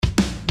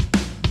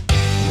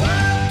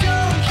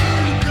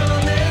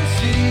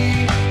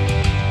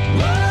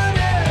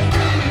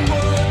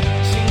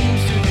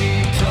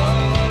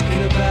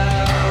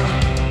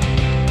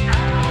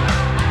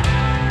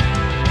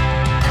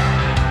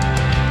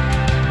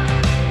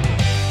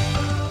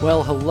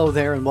Well, hello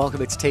there and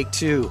welcome. It's Take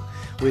Two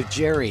with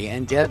Jerry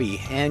and Debbie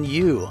and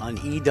you on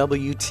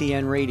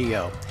EWTN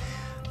Radio.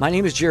 My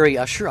name is Jerry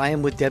Usher. I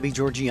am with Debbie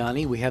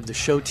Georgiani. We have the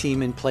show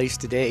team in place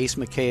today. Ace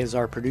McKay is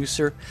our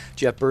producer.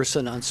 Jeff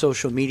Burson on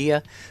social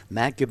media.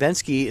 Matt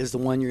Gabensky is the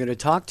one you're going to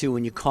talk to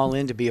when you call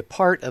in to be a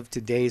part of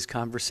today's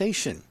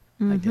conversation.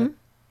 Hi, Deb.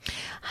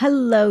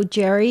 Hello,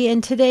 Jerry.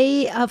 And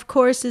today, of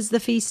course, is the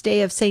feast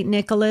day of St.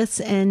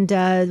 Nicholas. And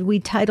we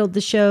titled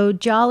the show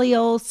Jolly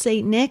Old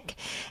St. Nick.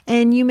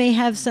 And you may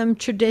have some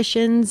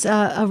traditions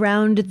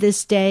around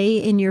this day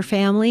in your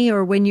family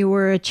or when you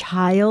were a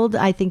child.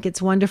 I think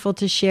it's wonderful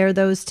to share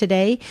those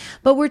today.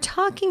 But we're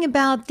talking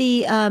about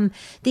the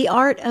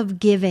art of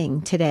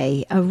giving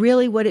today,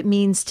 really what it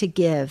means to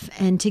give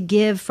and to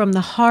give from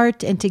the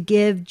heart and to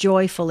give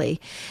joyfully.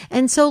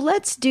 And so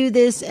let's do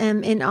this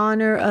in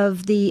honor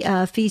of the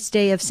feast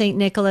day of St.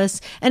 Nicholas,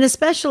 and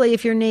especially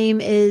if your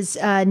name is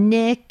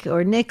Nick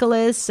or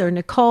Nicholas or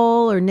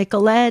Nicole or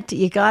Nicolette,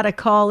 you got to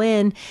call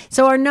in.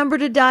 So our number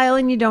to dial,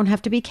 and you don't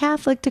have to be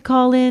Catholic to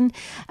call in,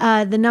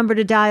 the number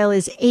to dial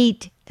is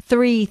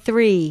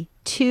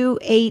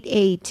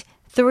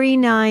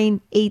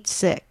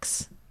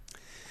 833-288-3986.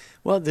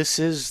 Well, this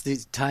is the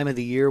time of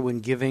the year when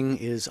giving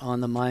is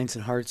on the minds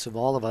and hearts of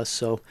all of us.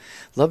 So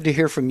love to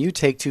hear from you,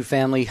 Take Two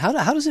family. How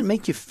does it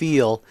make you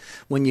feel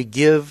when you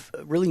give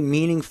really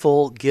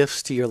meaningful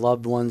gifts to your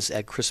loved ones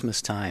at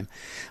Christmas time?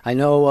 I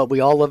know we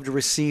all love to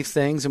receive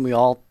things, and we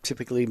all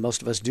typically,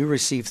 most of us do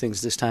receive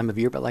things this time of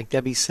year. But like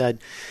Debbie said,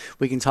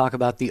 we can talk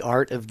about the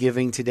art of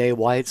giving today,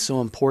 why it's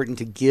so important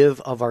to give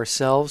of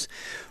ourselves.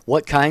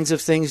 What kinds of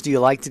things do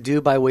you like to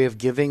do by way of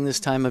giving this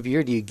time of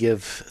year? Do you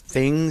give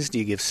things? Do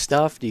you give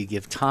stuff? Do you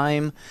give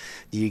time?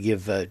 Do you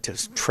give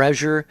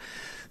treasure?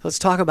 Let's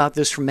talk about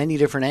this from many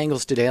different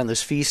angles today on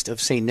this Feast of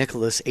St.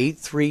 Nicholas.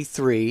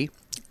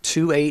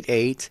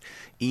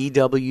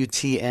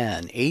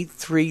 833-288-EWTN.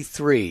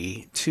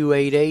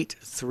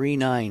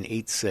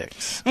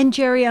 833-288-3986. And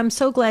Jerry, I'm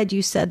so glad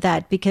you said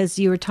that, because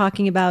you were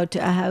talking about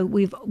how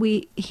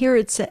we hear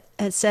it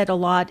said a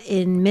lot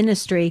in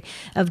ministry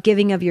of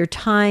giving of your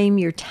time,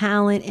 your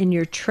talent, and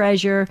your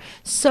treasure.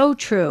 So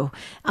true.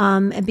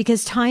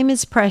 Because time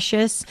is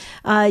precious.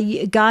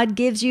 God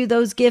gives you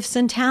those gifts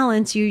and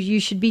talents. You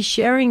should be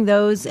sharing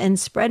those and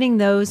spreading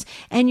those,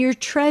 and your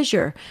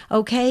treasure.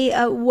 Okay,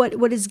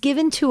 what is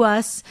given to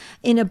us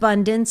in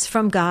abundance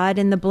from God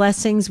and the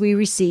blessings we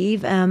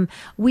receive,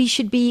 we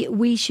should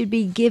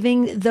be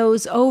giving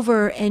those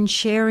over and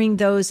sharing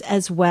those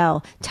as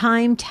well.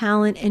 Time,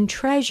 talent, and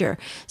treasure.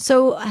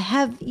 So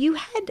have you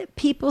had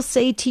people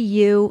say to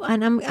you,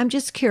 and I'm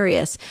just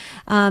curious,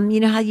 you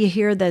know how you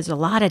hear there's a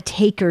lot of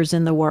takers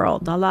in the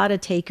world, a lot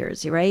of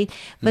takers, right?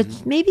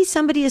 But maybe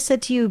somebody has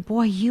said to you,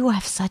 boy, you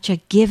have such a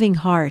giving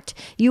heart.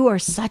 You are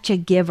such a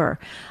giver.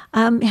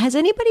 Has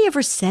anybody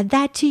ever said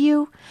that to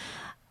you?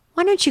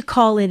 Why don't you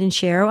call in and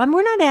share?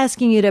 We're not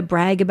asking you to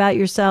brag about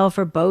yourself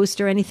or boast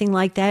or anything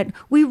like that.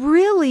 We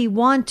really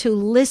want to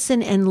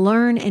listen and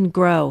learn and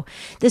grow.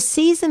 The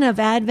season of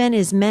Advent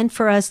is meant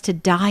for us to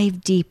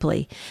dive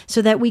deeply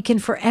so that we can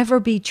forever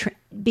be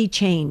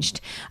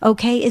changed.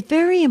 Okay, it's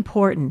very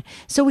important.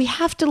 So we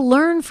have to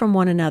learn from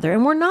one another,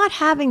 and we're not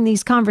having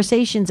these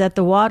conversations at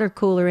the water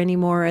cooler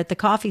anymore, at the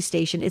coffee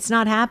station. It's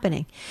not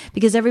happening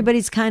because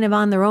everybody's kind of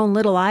on their own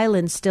little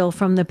island still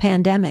from the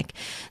pandemic.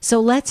 So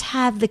let's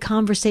have the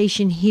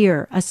conversation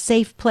here, a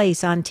safe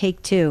place on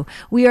Take Two.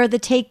 We are the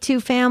Take Two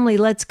family.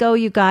 Let's go,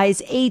 you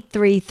guys.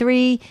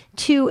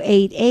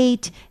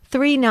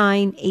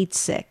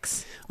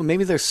 833-288-3986. Well,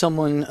 maybe there's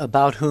someone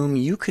about whom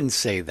you can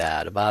say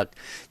that.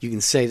 You can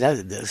say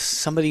that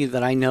somebody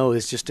that I know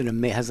is just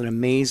has an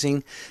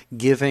amazing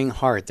giving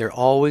heart. They're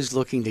always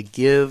looking to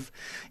give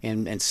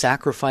and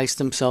sacrifice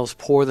themselves,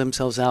 pour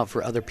themselves out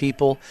for other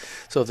people.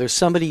 So if there's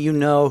somebody you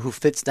know who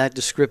fits that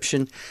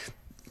description,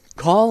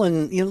 call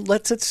and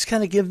let's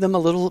kind of give them a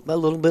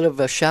little bit of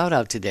a shout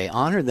out today.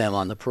 Honor them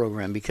on the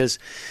program because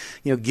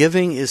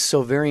giving is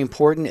so very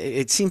important.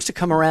 It seems to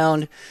come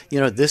around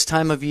this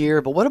time of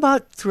year, but what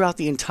about throughout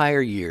the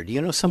entire year? Do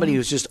you know somebody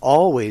who's just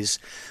always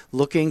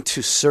looking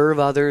to serve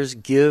others,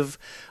 give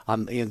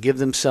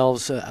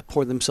themselves,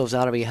 pour themselves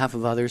out on behalf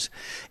of others?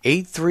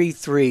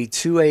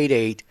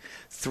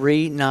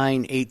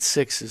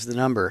 833-288-3986 is the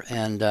number.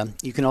 And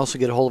you can also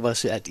get a hold of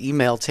us at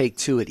email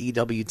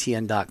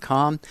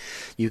take2@ewtn.com.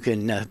 You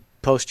can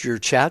post your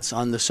chats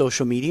on the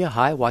social media.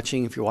 Hi,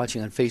 if you're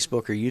watching on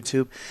Facebook or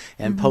YouTube,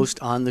 and post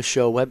on the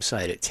show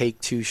website at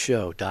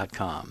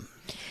take2show.com.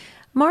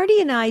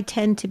 Marty and I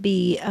tend to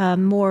be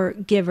more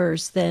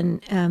givers than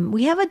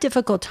we have a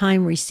difficult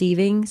time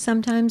receiving.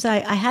 Sometimes I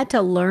had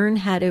to learn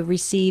how to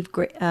receive,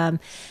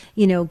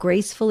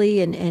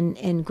 gracefully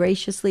and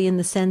graciously, in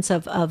the sense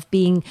of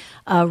being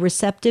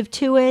receptive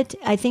to it.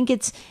 I think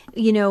it's,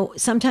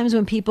 sometimes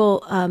when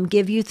people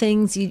give you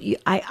things,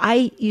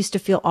 I used to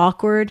feel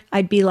awkward.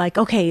 I'd be like,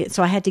 okay,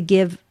 so I had to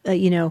give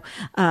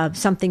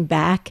something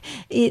back.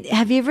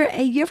 Have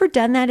you ever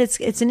done that?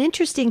 It's an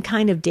interesting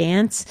kind of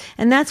dance,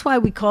 and that's why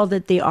we called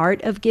it the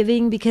art of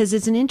giving, because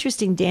it's an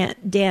interesting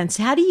dance.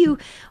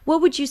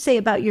 What would you say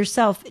about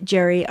yourself,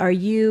 Jerry?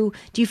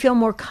 Do you feel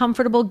more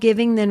comfortable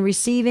giving than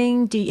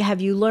receiving?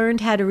 Have you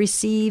learned how to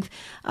receive,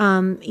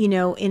 in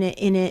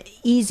a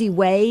easy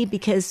way?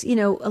 Because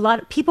a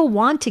lot of people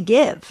want to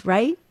give,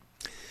 right?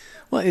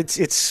 Well,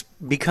 it's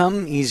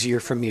become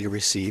easier for me to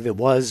receive. It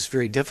was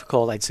very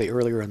difficult, I'd say,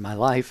 earlier in my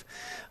life.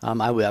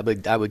 I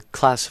would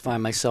classify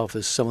myself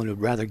as someone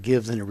who'd rather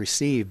give than to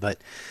receive.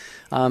 But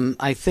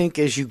I think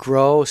as you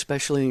grow,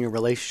 especially in your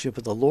relationship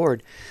with the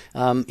Lord,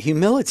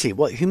 humility.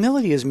 Well,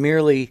 humility is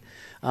merely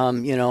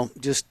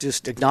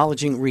just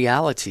acknowledging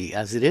reality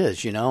as it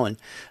is, and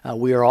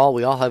we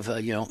all have,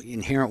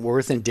 inherent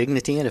worth and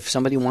dignity. And if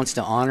somebody wants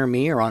to honor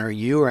me or honor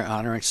you or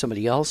honor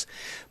somebody else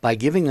by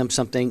giving them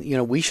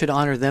something, we should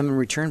honor them in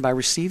return by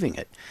receiving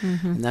it.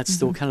 Mm-hmm. And that's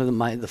the kind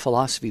of the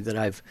philosophy that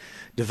I've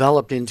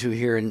developed into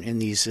here in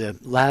these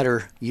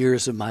latter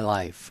years of my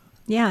life.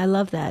 Yeah, I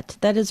love that.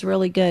 That is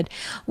really good.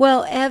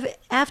 Well,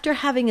 after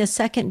having a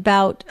second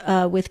bout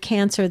with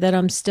cancer that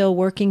I'm still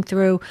working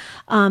through,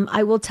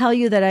 I will tell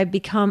you that I've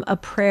become a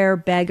prayer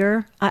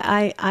beggar.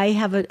 I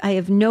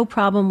have no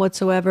problem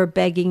whatsoever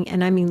begging,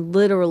 and I mean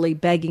literally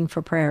begging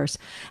for prayers.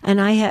 And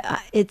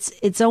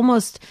it's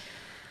almost,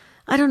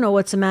 I don't know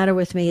what's the matter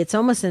with me. It's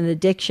almost an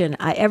addiction.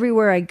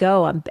 Everywhere I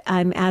go,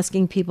 I'm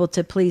asking people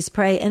to please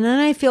pray. And then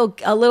I feel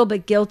a little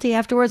bit guilty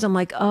afterwards. I'm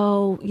like,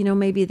 oh,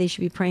 maybe they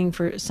should be praying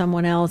for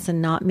someone else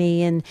and not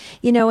me. And,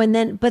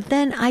 but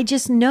then I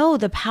just know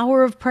the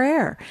power of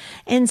prayer.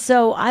 And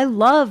so I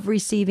love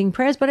receiving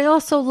prayers, but I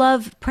also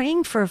love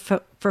praying for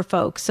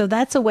folks. So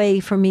that's a way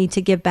for me to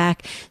give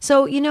back.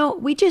 So,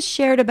 we just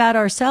shared about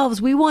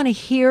ourselves. We want to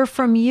hear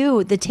from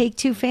you, the Take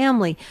Two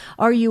family.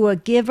 Are you a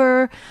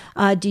giver?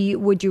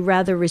 Would you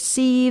rather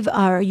receive?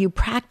 Are you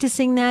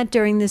practicing that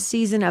during this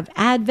season of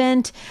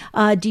Advent?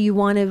 Do you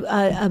want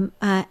to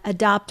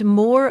adopt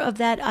more of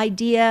that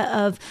idea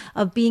of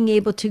being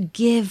able to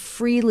give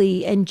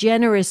freely and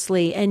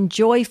generously and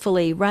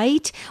joyfully,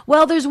 right?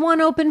 Well, there's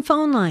one open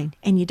phone line,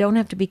 and you don't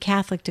have to be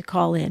Catholic to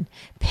call in.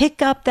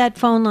 Pick up that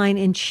phone line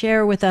and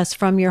share with us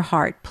from your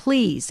heart.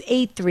 Please,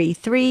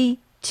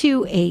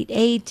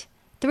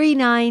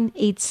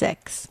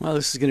 833-288-3986. Well,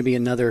 this is going to be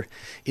another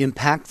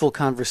impactful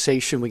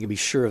conversation. We can be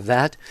sure of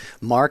that.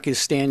 Mark is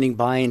standing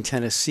by in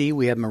Tennessee.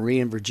 We have Marie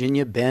in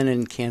Virginia, Ben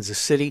in Kansas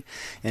City,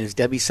 and as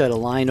Debbie said, a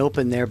line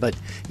open there, but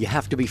you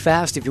have to be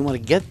fast if you want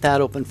to get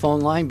that open phone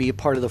line, be a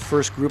part of the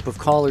first group of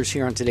callers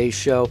here on today's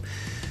show.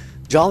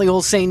 Jolly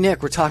Old St.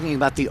 Nick, we're talking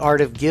about the art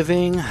of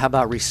giving. How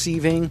about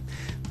receiving?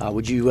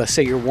 Would you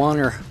say you're one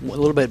or a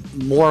little bit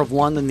more of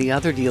one than the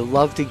other? Do you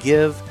love to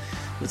give?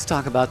 Let's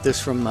talk about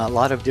this from a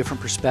lot of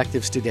different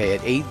perspectives today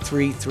at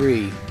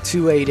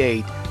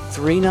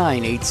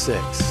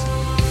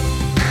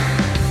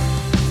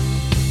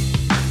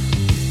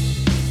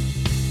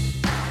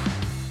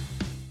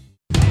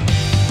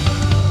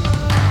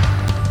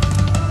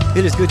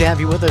It is good to have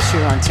you with us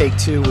here on Take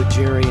Two with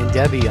Jerry and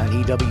Debbie on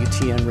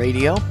EWTN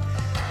Radio.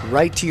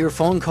 Right to your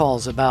phone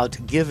calls about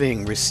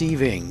giving,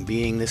 receiving,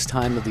 being this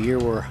time of the year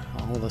where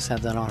all of us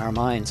have that on our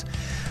minds.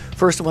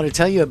 First, I want to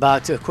tell you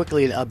about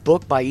quickly a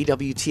book by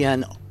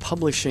EWTN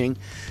Publishing.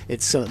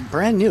 It's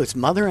brand new. It's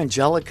Mother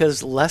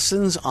Angelica's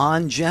Lessons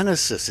on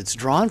Genesis. It's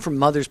drawn from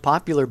Mother's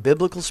popular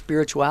biblical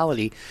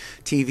spirituality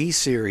TV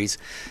series.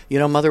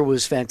 Mother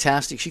was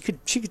fantastic. She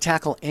could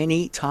tackle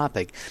any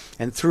topic,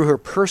 and through her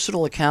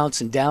personal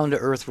accounts and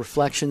down-to-earth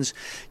reflections,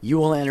 you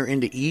will enter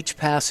into each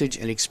passage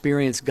and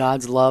experience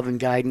God's love and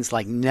guidance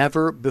like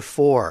never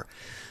before.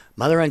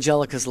 Mother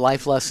Angelica's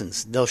Life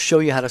Lessons. They'll show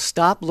you how to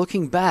stop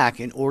looking back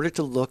in order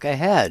to look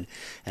ahead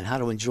and how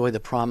to enjoy the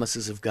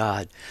promises of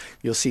God.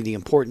 You'll see the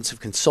importance of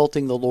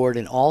consulting the Lord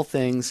in all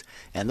things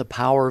and the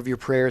power of your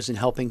prayers in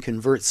helping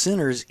convert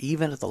sinners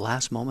even at the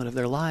last moment of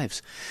their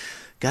lives.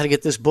 Got to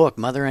get this book,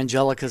 Mother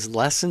Angelica's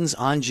Lessons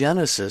on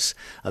Genesis,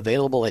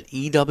 available at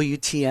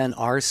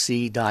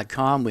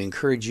EWTNRC.com. We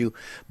encourage you,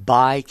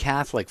 buy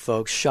Catholic,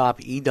 folks.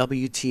 Shop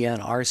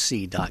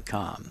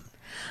EWTNRC.com.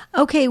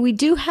 Okay, we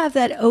do have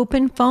that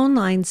open phone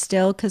line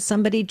still because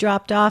somebody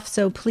dropped off,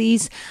 so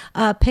please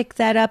pick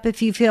that up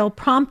if you feel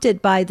prompted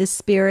by the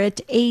Spirit.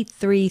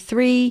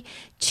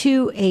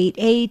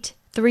 833-288-3986.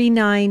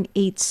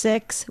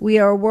 3986. We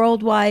are a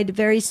worldwide,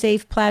 very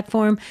safe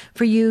platform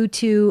for you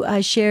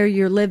to share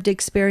your lived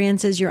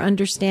experiences, your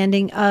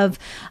understanding of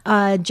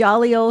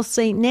Jolly Old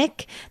St.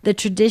 Nick, the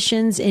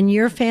traditions in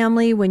your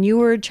family when you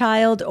were a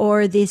child,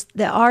 or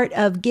the art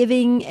of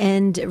giving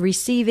and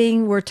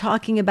receiving. We're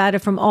talking about it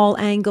from all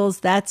angles.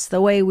 That's the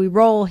way we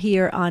roll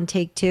here on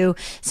Take Two.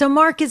 So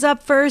Mark is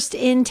up first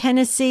in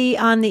Tennessee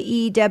on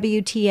the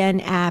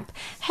EWTN app.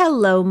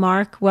 Hello,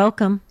 Mark.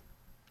 Welcome.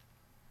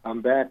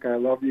 I'm back. I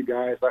love you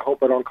guys. I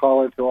hope I don't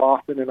call in too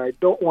often, and I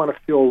don't want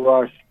to feel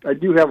rushed. I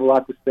do have a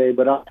lot to say,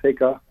 but I'll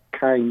take a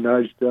kind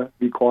nudge to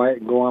be quiet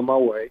and go on my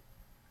way.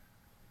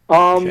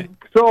 Okay.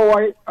 So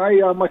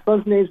my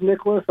son's name's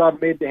Nicholas.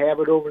 I've made the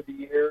habit over the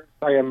years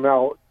I am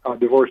now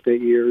divorced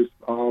 8 years,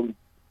 and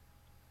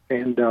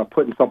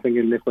putting something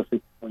in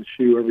Nicholas's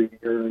shoe every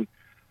year. And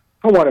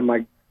I wanted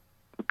my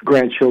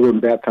grandchildren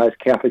baptized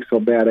Catholic so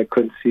bad I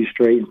couldn't see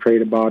straight and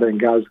prayed about it, and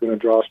God was going to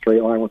draw a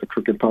straight line with a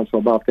crooked pencil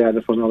about that.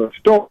 That's another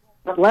story.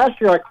 Last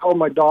year I called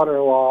my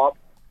daughter-in-law up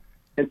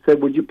and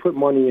said, would you put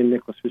money in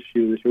Nicholas's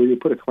shoe this year? Would you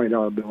put a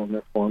 $20 bill in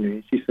there for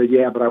me? She said,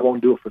 yeah, but I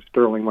won't do it for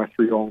Sterling, my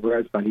 3-year-old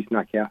grandson. He's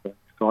not Catholic.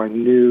 So I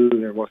knew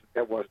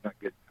that wasn't a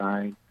good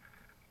sign.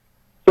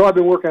 So I've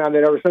been working on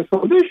that ever since.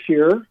 So this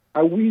year,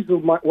 I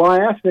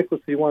asked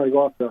Nicholas if he wanted to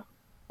go out to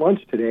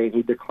lunch today, and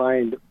he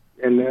declined.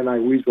 And then I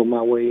weaseled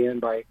my way in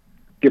by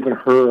giving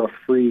her a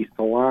free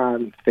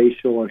salon,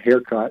 facial, and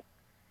haircut,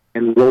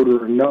 and wrote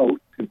her a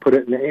note and put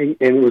it in,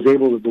 and was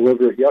able to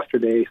deliver it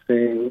yesterday,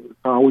 saying,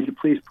 "Would you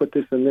please put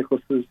this in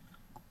Nicholas's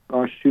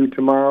shoe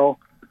tomorrow?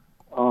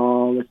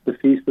 It's the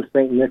feast of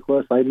St.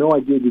 Nicholas. I know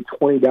I gave you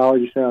 $20.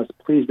 You said I was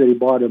pleased that he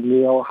bought a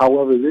meal.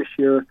 However, this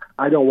year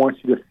I don't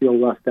want you to feel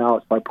left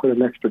out, so I put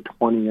an extra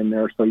 $20 in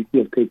there so you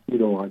can't take you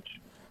to lunch."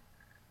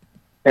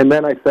 And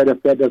then I said,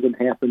 if that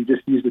doesn't happen,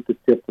 just use it to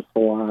tip the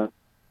salon.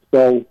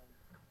 So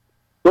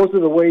those are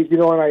the ways, and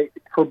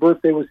her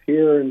birthday was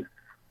here, and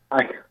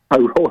I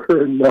wrote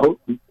her a note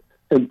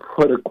and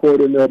put a quote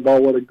in there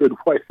about what a good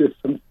wife is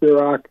from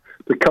Sirach,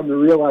 to come to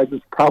realize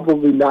it's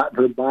probably not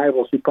her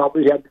Bible. She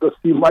probably had to go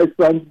see my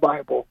son's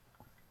Bible.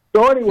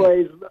 So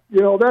anyways,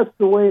 that's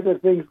the way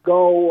that things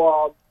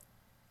go.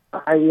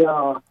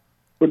 I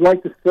would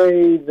like to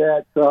say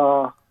that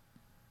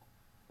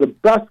the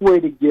best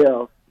way to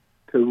give,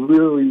 to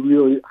really,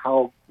 really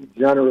how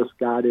generous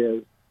God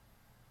is,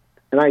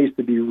 and I used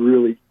to be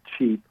really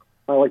cheap.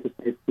 I like to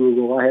say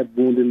frugal. I have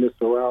woundedness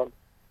around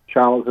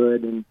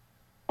childhood, and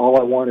all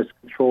I want is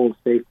control and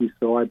safety,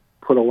 so I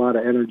put a lot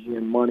of energy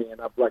and money,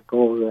 and I've let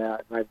go of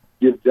that, and I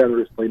give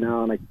generously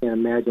now, and I can't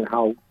imagine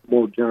how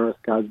more generous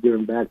God's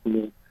given back to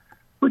me.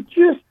 But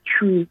just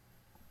treat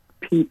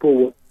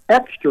people with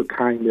extra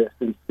kindness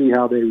and see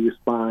how they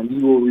respond.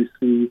 You will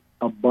receive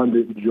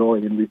abundant joy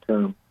in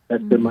return.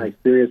 That's been my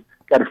experience.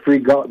 Got a free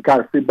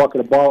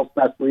bucket of balls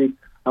last week.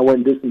 I went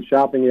and did some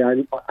shopping.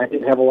 I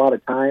didn't have a lot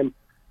of time,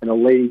 and a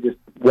lady just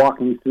walked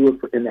me through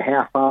it in a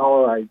half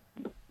hour. I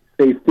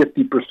saved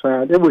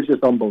 50%. It was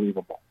just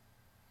unbelievable.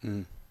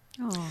 Mm.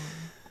 Oh.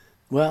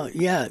 Well,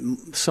 yeah,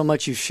 so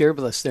much you've shared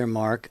with us there,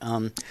 Mark.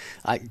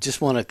 I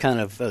just want to kind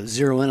of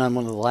zero in on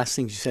one of the last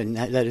things you said, and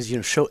that is,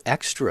 show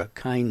extra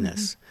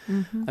kindness.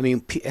 Mm-hmm. I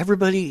mean,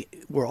 everybody,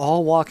 we're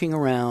all walking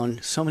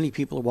around. So many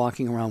people are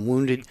walking around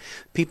wounded.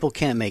 People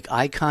can't make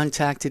eye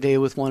contact today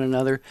with one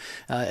another.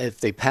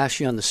 If they pass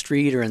you on the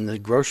street or in the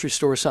grocery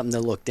store or something,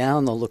 they'll look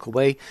down, they'll look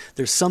away.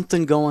 There's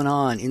something going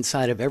on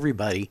inside of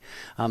everybody.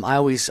 I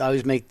always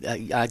make,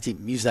 I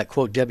use that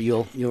quote, Debbie,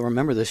 you'll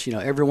remember this,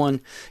 everyone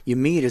you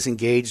meet is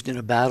engaged in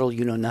a battle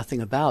you know nothing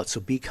about,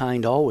 so be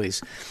kind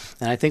always.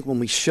 And I think when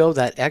we show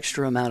that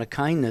extra amount of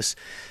kindness,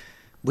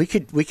 we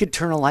could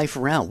turn a life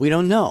around. We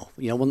don't know.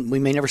 We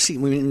may never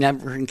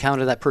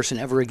encounter that person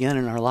ever again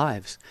in our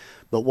lives.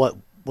 But what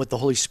the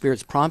Holy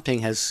Spirit's prompting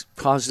has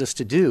caused us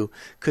to do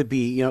could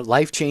be,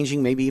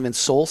 life-changing, maybe even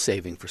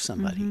soul-saving for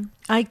somebody. Mm-hmm.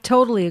 I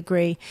totally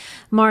agree.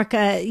 Mark,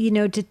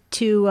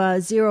 to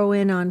zero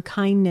in on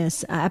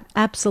kindness,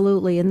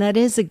 absolutely. And that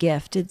is a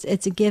gift.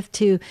 It's a gift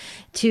to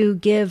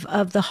give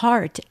of the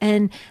heart.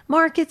 And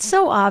Mark, it's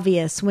so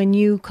obvious when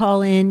you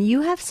call in.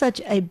 You have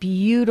such a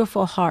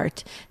beautiful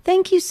heart.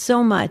 Thank you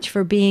so much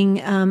for being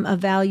a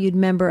valued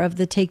member of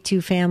the Take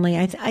Two family.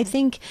 I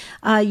think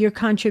your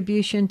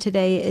contribution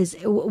today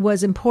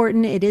was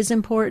important. It is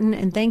important.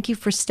 And thank you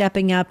for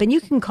stepping up. And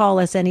you can call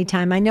us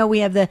anytime. I know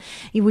we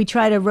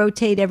try to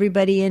rotate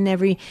everybody in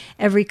every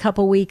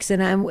couple weeks,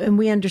 and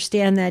we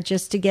understand that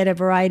just to get a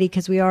variety,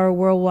 because we are a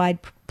worldwide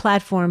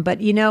platform. But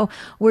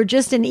we're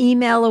just an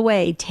email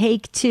away.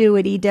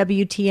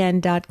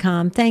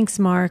 take2@ewtn.com. Thanks,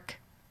 Mark.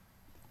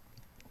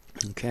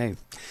 Okay.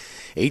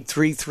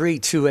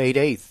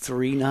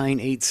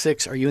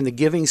 833-288-3986. Are you in the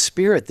giving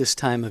spirit this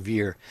time of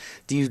year?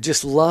 Do you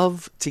just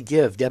love to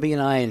give? Debbie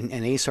and I and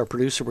Ace, our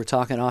producer, were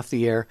talking off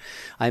the air.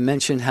 I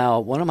mentioned how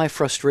one of my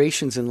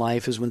frustrations in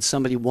life is when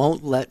somebody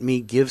won't let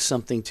me give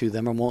something to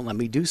them or won't let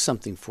me do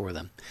something for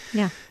them.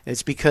 Yeah.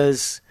 It's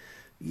because,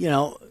 we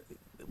all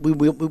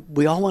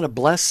want to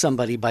bless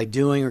somebody by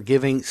doing or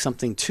giving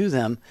something to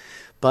them.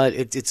 But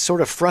it sort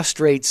of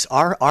frustrates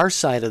our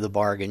side of the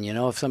bargain,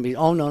 If somebody,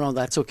 oh no,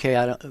 that's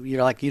okay.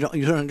 You're like, you don't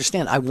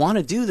understand. I want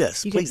to do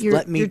this. Please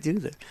let me do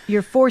this.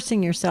 You're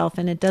forcing yourself,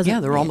 and it doesn't.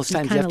 Yeah, there are almost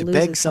times you have to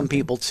beg some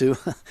people to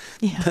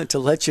to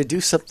let you do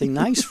something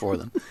nice for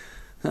them.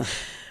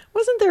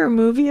 Wasn't there a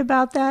movie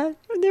about that?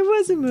 There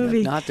was a movie.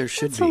 If not, there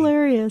should be. That's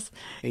hilarious.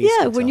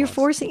 Yeah, when you're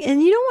forcing,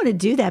 and you don't want to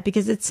do that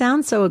because it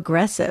sounds so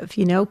aggressive.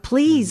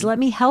 Please let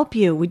me help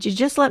you. Would you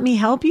just let me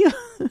help you?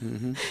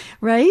 Mm-hmm.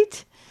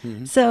 Right?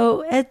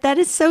 So that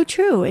is so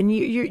true. And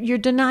you're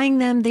denying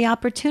them the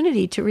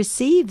opportunity to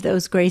receive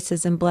those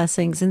graces and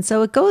blessings. And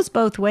so it goes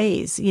both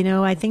ways.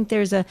 I think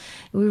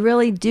we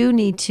really do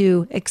need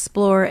to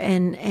explore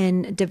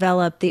and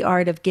develop the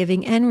art of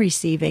giving and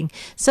receiving.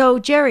 So,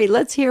 Jerry,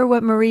 let's hear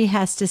what Marie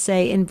has to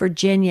say in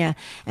Virginia.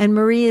 And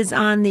Marie is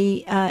on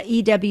the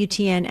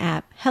EWTN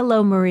app.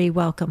 Hello, Marie.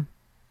 Welcome.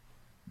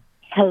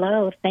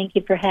 Hello. Thank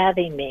you for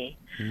having me.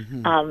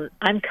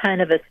 I'm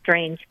kind of a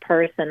strange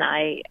person.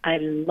 I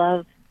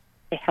love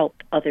to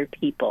help other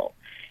people,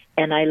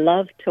 and I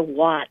love to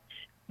watch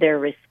their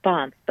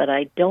response, but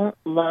I don't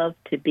love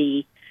to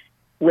be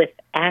with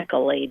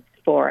accolades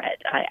for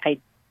it.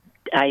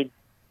 I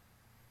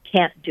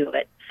can't do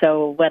it.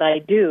 So what I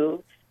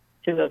do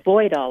to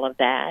avoid all of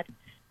that,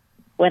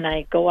 when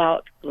I go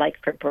out, like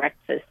for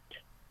breakfast,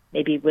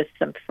 maybe with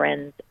some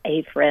friends,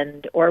 a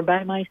friend, or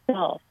by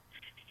myself,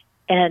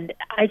 and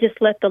I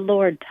just let the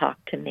Lord talk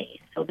to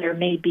me. So there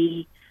may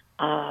be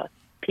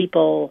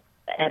people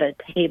at a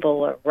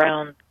table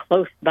around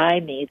close by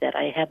me that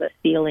I have a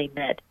feeling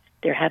that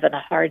they're having a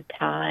hard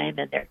time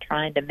and they're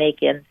trying to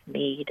make ends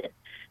meet, and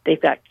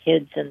they've got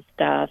kids and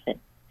stuff. And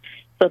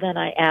so then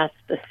I ask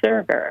the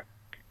server,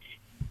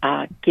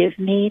 give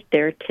me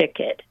their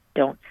ticket.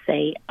 Don't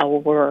say a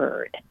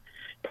word,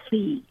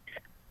 please.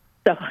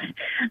 So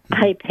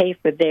I pay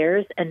for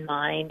theirs and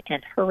mine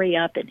and hurry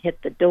up and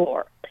hit the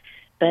door.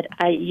 But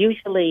I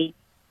usually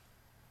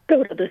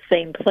go to the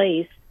same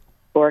place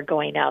or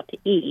going out to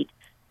eat,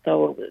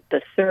 so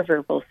the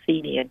server will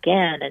see me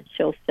again, and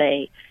she'll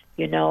say,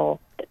 the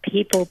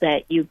people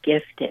that you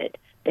gifted,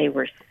 they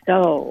were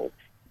so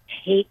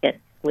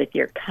taken with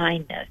your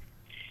kindness.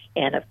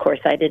 And, of course,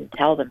 I didn't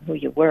tell them who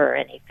you were or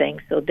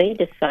anything, so they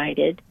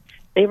decided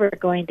they were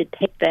going to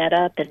take that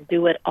up and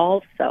do it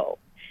also.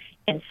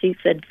 And she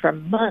said for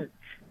months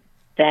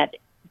that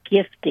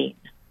gifting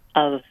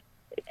of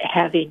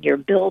having your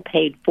bill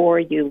paid for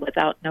you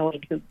without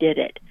knowing who did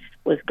it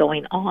was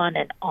going on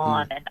and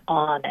on and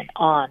on and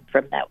on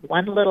from that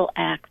one little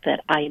act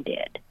that I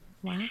did.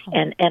 Wow.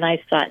 And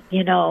I thought,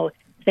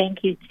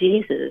 thank you,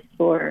 Jesus,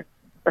 for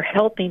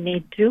helping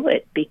me do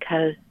it,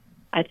 because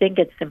I think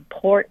it's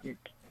important.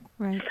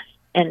 Right.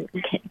 And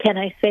can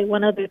I say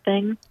one other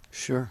thing?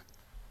 Sure.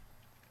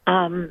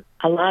 A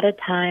lot of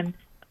times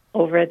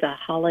over the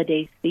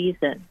holiday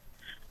season,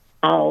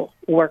 I'll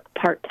work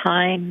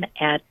part-time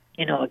at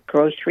a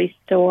grocery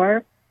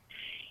store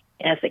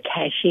as a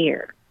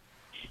cashier.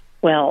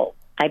 Well,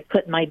 I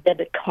put my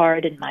debit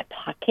card in my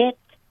pocket.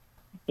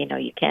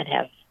 You can't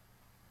have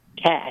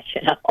cash,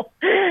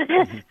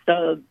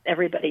 So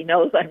everybody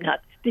knows I'm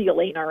not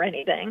stealing or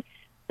anything.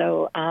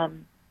 So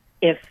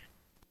if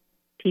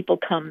people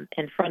come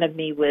in front of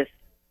me with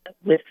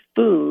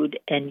food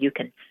and you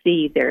can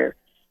see they're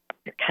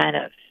kind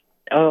of,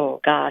 oh,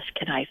 gosh,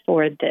 can I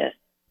afford this?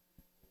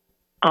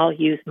 I'll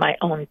use my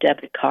own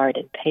debit card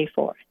and pay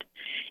for it.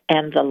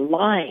 And the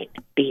line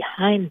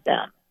behind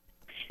them,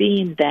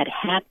 seeing that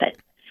happen,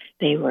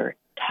 they were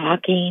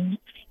talking,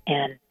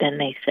 and then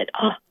they said,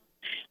 oh,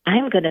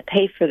 I'm going to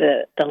pay for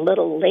the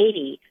little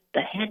lady,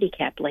 the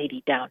handicapped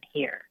lady down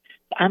here.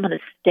 I'm going to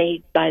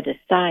stay by the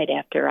side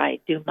after I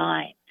do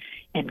mine.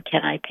 And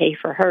can I pay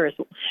for hers?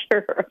 Well,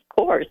 sure, of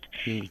course.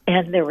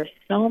 And there were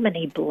so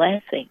many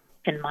blessings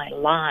in my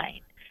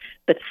line.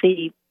 But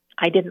see,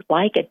 I didn't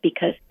like it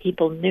because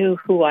people knew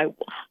who I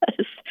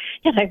was.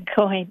 And I'm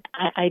going,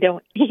 I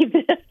don't need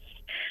this.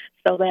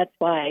 So that's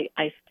why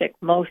I stick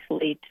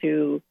mostly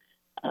to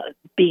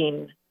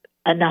being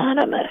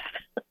anonymous.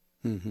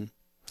 Mm-hmm.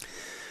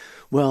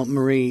 Well,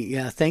 Marie,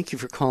 yeah, thank you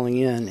for calling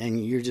in,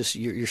 and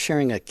you're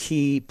sharing a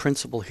key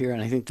principle here,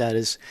 and I think that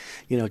is,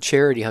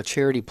 charity, how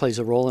charity plays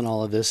a role in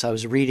all of this. I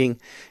was reading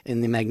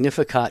in the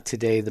Magnificat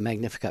today, the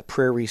Magnificat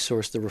prayer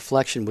resource, the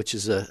Reflection, which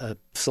is a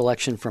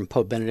selection from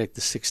Pope Benedict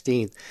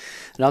XVI,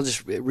 and I'll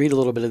just read a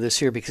little bit of this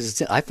here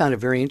because I found it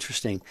very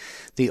interesting.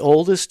 The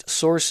oldest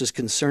sources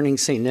concerning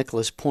St.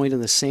 Nicholas point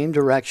in the same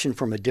direction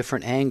from a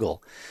different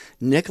angle.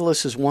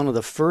 Nicholas is one of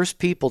the first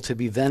people to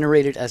be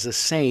venerated as a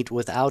saint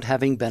without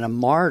having been a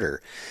martyr.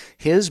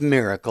 His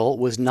miracle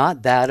was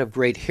not that of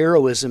great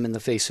heroism in the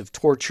face of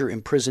torture,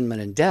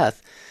 imprisonment, and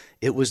death.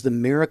 It was the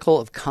miracle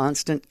of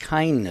constant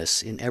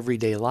kindness in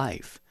everyday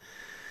life.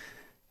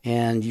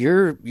 And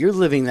you're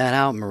living that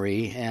out,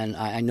 Marie. And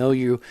I know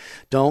you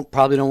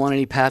probably don't want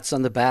any pats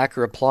on the back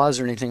or applause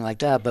or anything like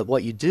that. But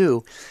what you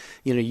do,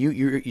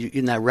 you're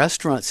in that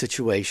restaurant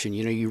situation.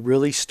 You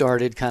really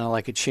started kind of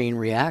like a chain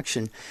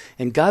reaction.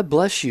 And God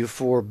bless you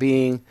for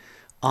being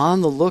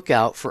on the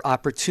lookout for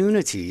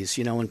opportunities.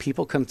 When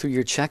people come through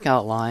your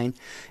checkout line,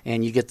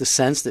 and you get the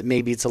sense that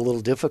maybe it's a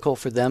little difficult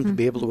for them to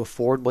be able to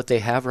afford what they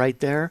have right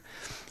there.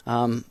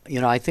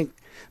 I think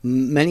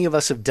many of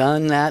us have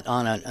done that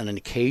on an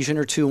occasion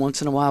or two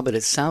once in a while, but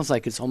it sounds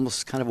like it's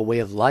almost kind of a way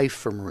of life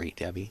for Marie,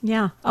 Debbie.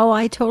 Yeah. Oh,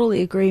 I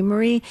totally agree,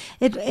 Marie.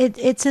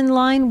 It's in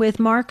line with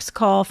Mark's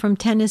call from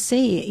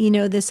Tennessee. You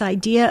know, this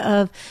idea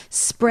of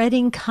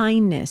spreading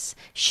kindness,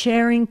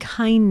 sharing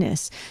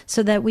kindness,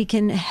 so that we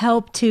can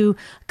help to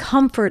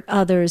comfort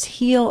others,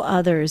 heal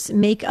others,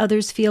 make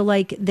others feel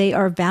like they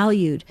are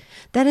valued.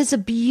 That is a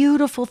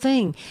beautiful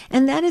thing.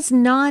 And that is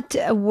not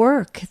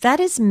work. That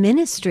is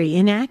ministry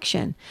in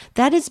action.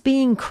 That is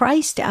being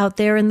Christ out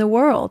there in the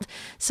world.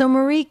 So,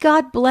 Marie,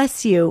 God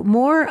bless you.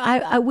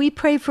 We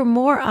pray for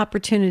more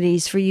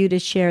opportunities for you to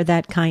share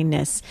that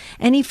kindness.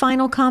 Any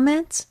final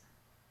comments?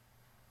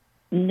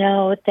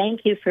 No,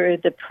 thank you for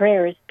the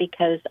prayers,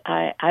 because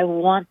I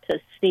want to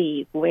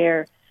see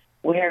where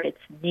it's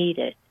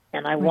needed,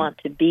 and I want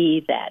to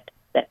be that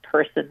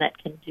person that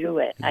can do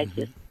it. I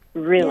just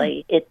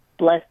really, it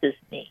blesses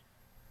me.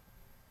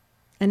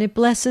 And it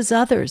blesses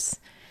others.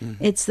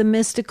 It's the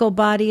mystical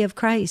body of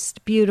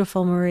Christ.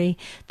 Beautiful, Marie.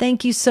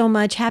 Thank you so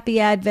much. Happy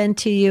Advent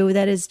to you.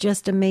 That is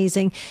just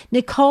amazing.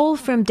 Nicole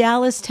from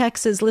Dallas,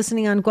 Texas,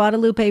 listening on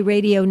Guadalupe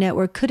Radio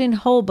Network, couldn't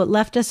hold but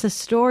left us a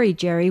story,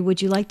 Jerry.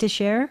 Would you like to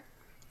share?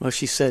 Well,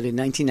 she said in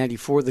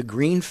 1994, the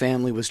Green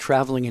family was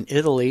traveling in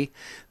Italy.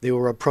 They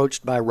were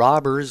approached by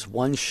robbers.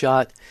 One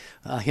shot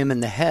him in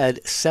the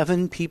head.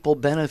 7 people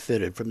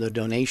benefited from the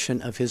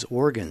donation of his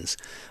organs.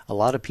 A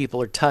lot of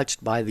people are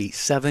touched by the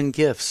 7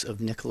 gifts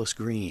of Nicholas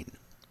Green.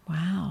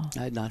 Wow.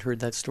 I had not heard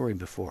that story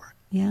before.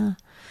 Yeah.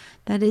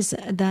 That's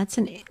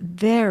a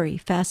very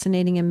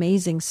fascinating,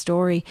 amazing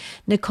story.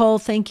 Nicole,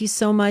 thank you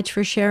so much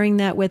for sharing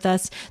that with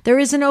us. There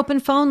is an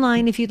open phone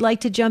line if you'd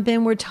like to jump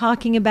in. We're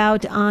talking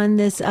about on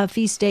this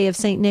feast day of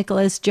St.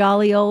 Nicholas,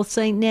 jolly old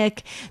St.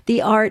 Nick,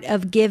 the art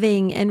of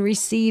giving and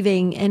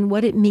receiving and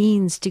what it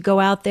means to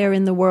go out there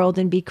in the world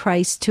and be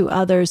Christ to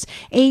others.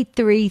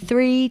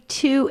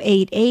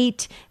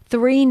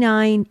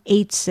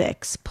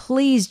 833-288-3986.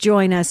 Please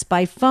join us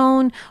by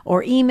phone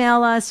or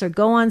email us or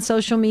go on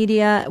social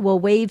media. We'll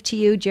wave to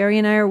you. Jerry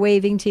and I are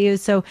waving to you.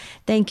 So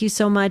thank you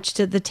so much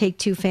to the Take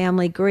Two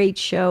family. Great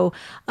show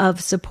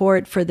of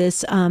support for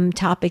this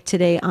topic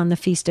today on the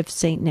Feast of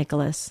St.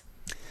 Nicholas.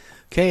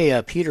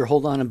 Okay, Peter,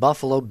 hold on in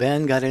Buffalo.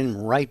 Ben got in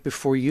right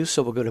before you,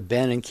 so we'll go to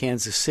Ben in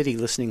Kansas City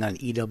listening on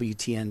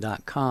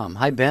EWTN.com.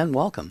 Hi, Ben.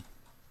 Welcome.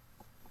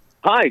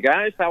 Hi,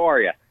 guys. How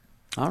are you?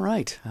 All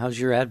right. How's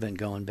your Advent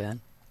going,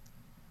 Ben?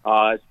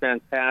 It's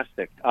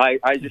fantastic. I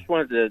just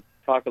wanted to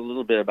talk a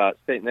little bit about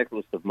St.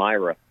 Nicholas of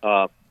Myra.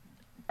 I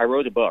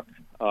wrote a book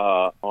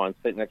on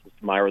St. Nicholas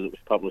of Myra that was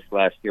published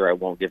last year. I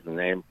won't give the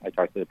name. I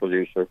talked to the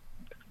producer.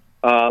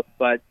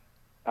 But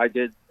I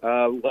did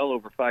well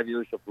over 5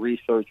 years of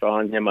research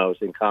on him. I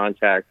was in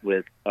contact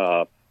with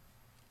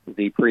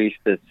the priest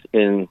that's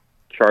in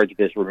charge of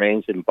his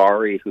remains in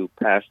Bari, who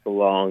passed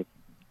along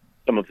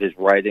some of his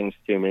writings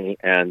to me,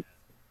 and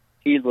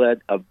he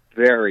led a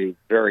very,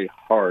 very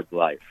hard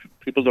life.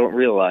 People don't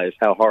realize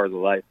how hard a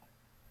life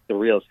the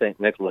real St.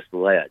 Nicholas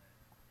led.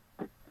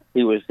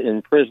 He was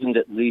imprisoned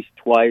at least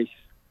twice.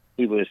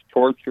 He was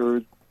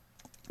tortured.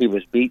 He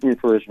was beaten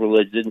for his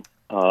religion.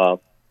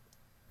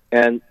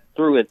 And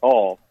through it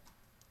all,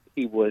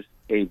 he was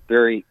a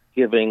very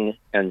giving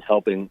and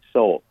helping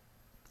soul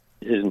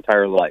his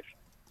entire life.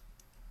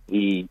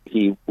 He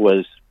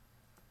was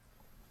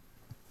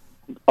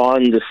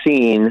on the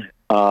scene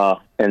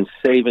and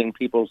saving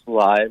people's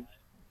lives.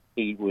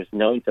 He was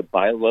known to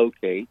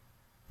bilocate,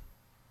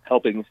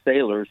 helping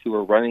sailors who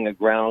were running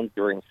aground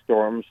during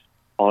storms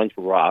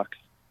onto rocks.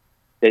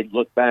 They'd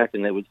look back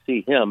and they would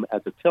see him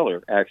at the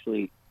tiller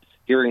actually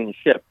steering the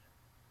ship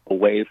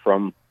away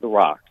from the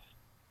rocks.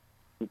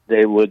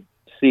 They would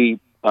see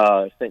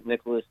St.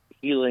 Nicholas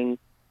healing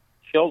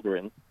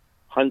children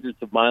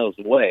hundreds of miles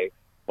away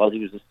while he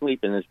was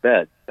asleep in his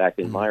bed back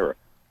in Myra.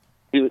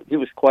 He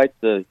was quite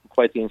the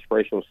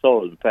inspirational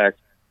soul. In fact,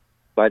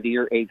 by the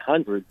year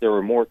 800, there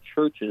were more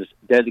churches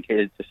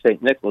dedicated to St.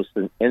 Nicholas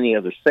than any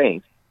other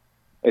saint,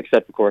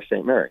 except, of course,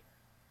 St. Mary.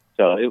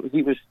 So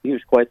he was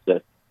quite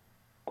the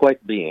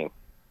being.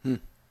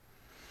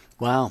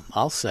 Wow,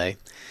 I'll say.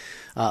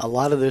 A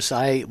lot of this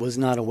I was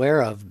not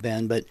aware of,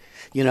 Ben, but,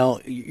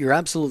 you're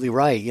absolutely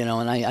right,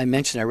 and I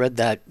mentioned, I read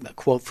that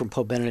quote from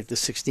Pope Benedict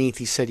XVI.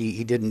 He said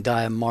he didn't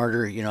die a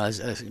martyr,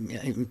 as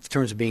in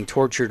terms of being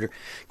tortured or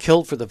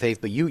killed for the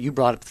faith, but you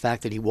brought up the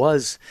fact that he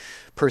was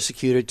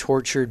persecuted,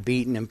 tortured,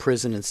 beaten,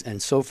 imprisoned,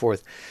 and so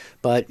forth.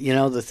 But,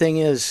 the thing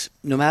is,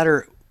 no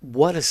matter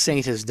what a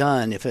saint has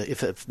done, if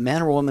a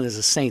man or woman is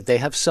a saint, they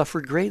have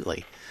suffered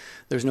greatly.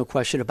 There's no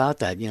question about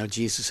that.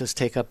 Jesus says,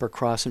 take up our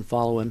cross and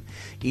follow him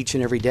each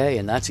and every day,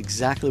 and that's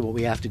exactly what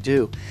we have to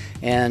do.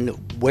 And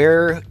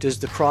where does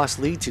the cross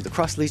lead to? The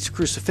cross leads to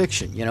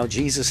crucifixion.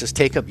 Jesus says,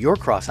 take up your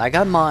cross. I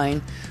got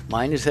mine.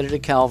 Mine is headed to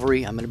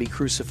Calvary. I'm going to be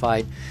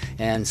crucified.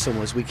 And so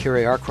as we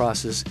carry our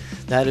crosses,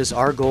 that is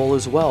our goal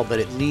as well. But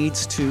it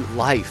leads to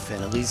life,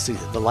 and it leads to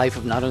the life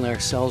of not only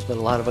ourselves, but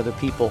a lot of other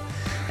people,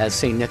 as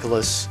St.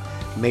 Nicholas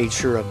made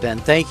sure of. Ben,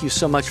 thank you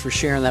so much for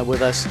sharing that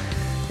with us.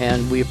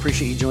 And we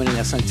appreciate you joining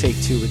us on Take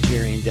Two with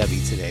Jerry and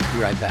Debbie today. Be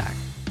right back.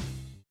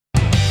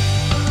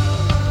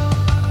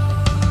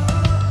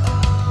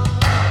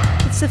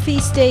 It's a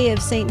feast day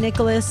of St.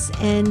 Nicholas,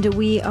 and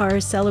we are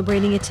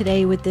celebrating it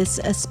today with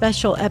this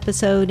special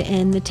episode,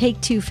 and the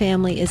Take Two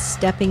family is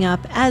stepping up.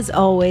 As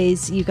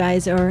always, you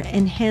guys are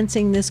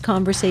enhancing this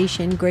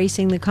conversation,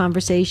 gracing the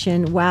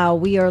conversation. Wow,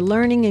 we are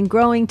learning and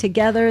growing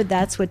together.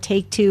 That's what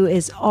Take Two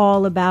is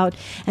all about,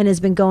 and has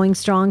been going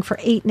strong for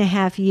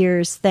 8.5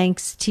 years,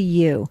 thanks to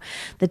you,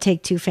 the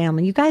Take Two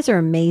family. You guys are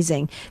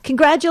amazing.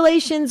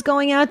 Congratulations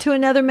going out to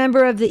another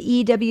member of the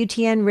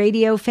EWTN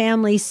radio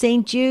family.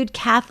 St. Jude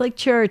Catholic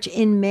Church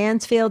in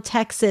Mansfield,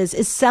 Texas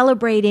is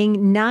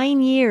celebrating 9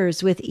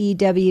 years with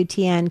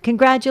EWTN.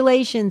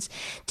 Congratulations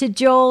to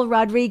Joel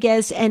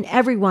Rodriguez and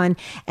everyone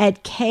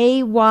at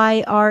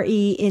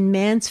KYRE in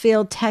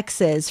Mansfield,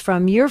 Texas,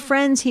 from your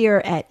friends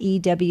here at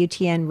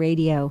EWTN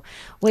Radio.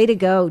 Way to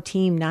go,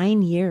 team.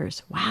 9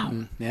 years.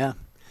 Wow. Yeah.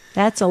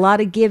 That's a lot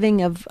of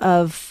giving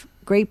of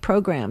great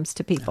programs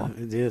to people.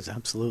 It is,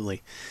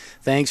 absolutely.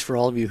 Thanks for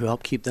all of you who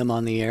help keep them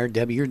on the air.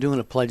 Debbie, you're doing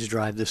a pledge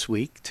drive this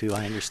week, too,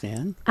 I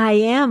understand. I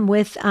am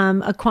with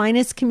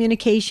Aquinas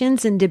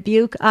Communications in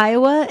Dubuque,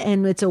 Iowa,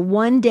 and it's a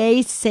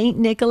one-day St.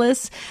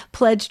 Nicholas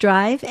pledge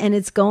drive, and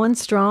it's going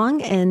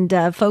strong, and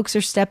folks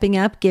are stepping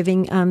up,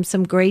 giving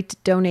some great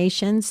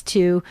donations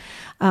to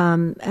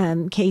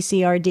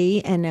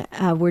KCRD, and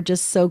we're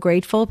just so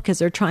grateful because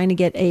they're trying to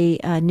get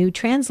a new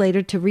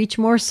translator to reach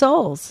more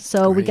souls.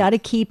 So we got to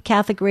keep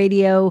Catholic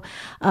radio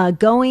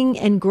going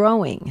and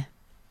growing.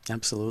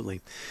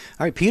 Absolutely.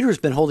 All right, Peter's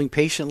been holding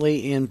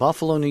patiently in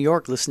Buffalo, New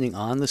York, listening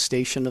on the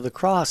Station of the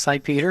Cross. Hi,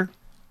 Peter.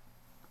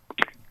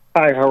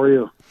 Hi, how are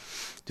you?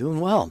 Doing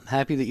well.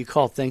 Happy that you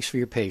called. Thanks for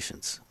your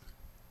patience.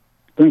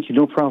 Thank you,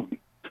 no problem.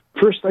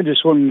 First, I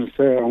just wanted to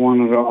say I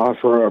wanted to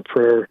offer a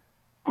prayer,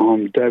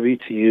 Debbie,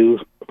 to you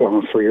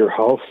for your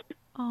health.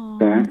 Oh,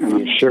 and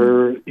I'm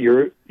sure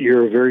you're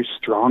a very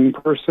strong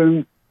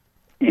person,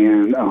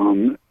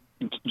 and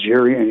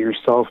Jerry and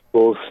yourself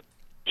both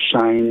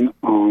shine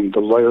the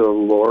light of the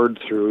Lord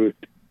through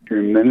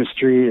your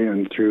ministry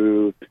and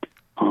through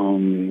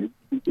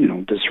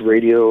this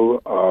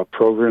radio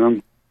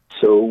program.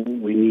 So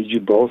we need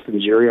you both,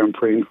 and Jerry, I'm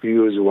praying for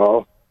you as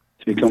well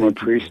to become a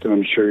priest, and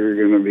I'm sure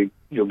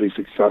you'll be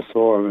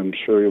successful, and I'm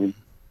sure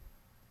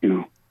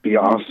you'll be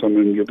awesome,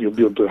 and you'll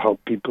be able to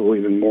help people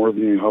even more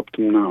than you help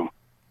them now.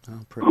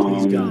 Oh,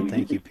 praise God.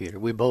 Thank you, Peter.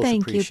 We both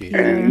appreciate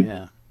it.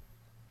 Yeah.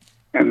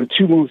 And the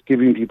two most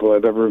giving people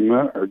I've ever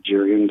met are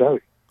Jerry and Debbie.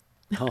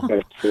 Oh. I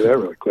have to say that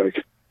really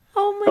quick.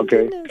 Oh my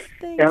goodness!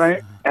 Thanks.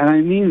 And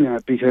I mean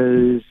that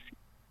because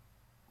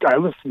I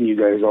listen to you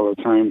guys all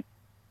the time,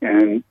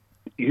 and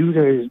you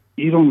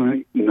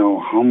don't know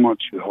how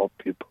much you help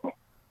people.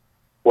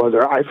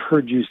 Whether I've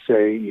heard you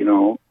say,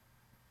 to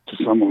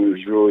someone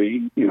who's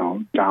really,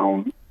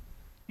 down,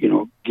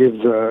 give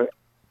the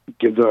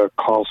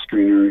call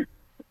screener,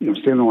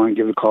 stay on the line,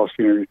 give the call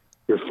screener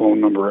your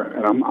phone number,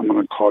 and I'm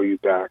going to call you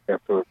back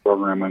after the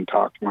program and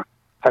talk to you.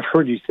 I've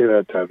heard you say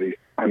that, Debbie.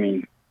 I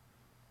mean,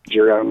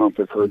 Jerry, I don't know if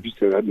I've heard you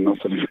say that.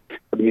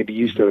 Maybe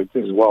you said it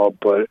as well.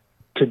 But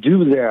to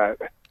do that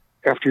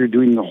after you're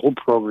doing the whole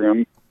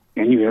program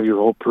and you have your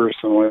whole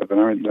personal life and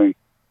everything,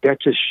 that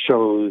just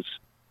shows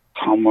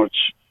how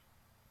much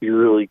you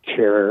really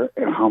care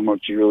and how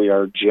much you really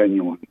are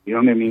genuine. You know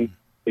what I mean?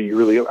 That you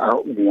really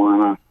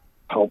want to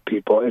help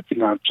people. It's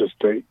not just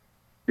that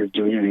you're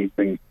doing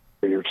anything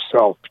for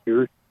yourself.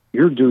 You're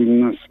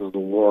doing this for the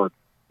Lord,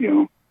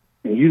 and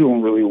you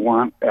don't really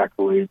want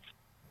accolades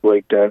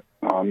like that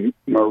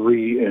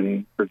Marie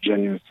in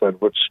Virginia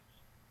said, which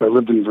if I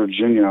lived in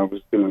Virginia, I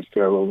was going to say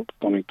a little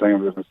funny thing. I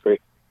was going to say,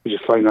 did you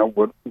find out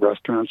what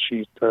restaurant she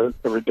eats at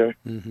every day?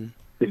 Mm-hmm.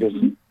 Because,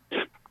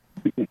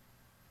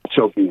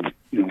 joking,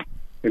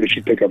 maybe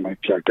she'd pick up my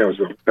check. That was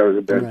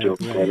a bad joke.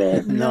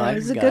 But, no, it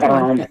was a good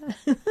one.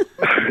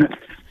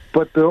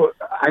 But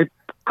I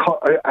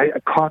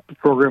caught the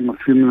program a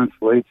few minutes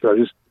late, so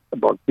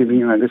about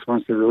giving, and I just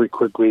want to say really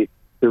quickly,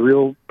 the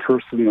real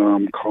person that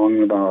I'm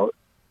calling about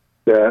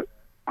that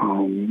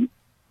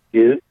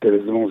is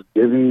the most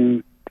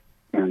giving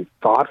and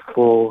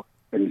thoughtful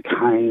and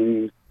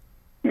kind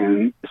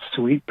and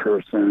sweet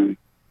person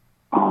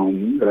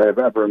that I've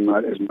ever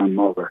met is my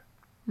mother.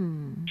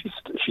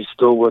 She's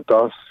still with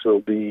us. She'll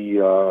be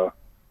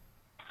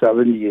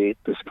 78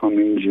 this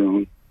coming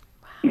June.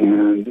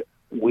 And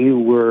we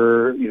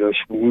were,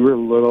 when we were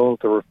little,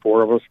 there were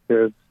 4 of us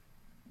kids.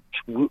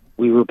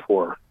 We were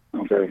poor,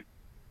 okay?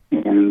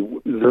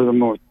 And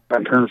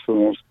my parents are the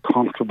most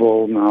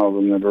comfortable now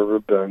than they've ever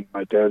been.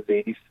 My dad's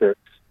 86,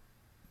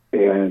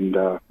 and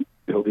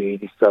he'll be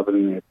 87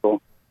 in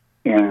April.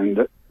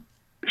 And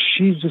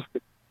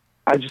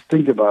I just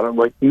think about it,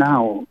 like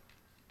now,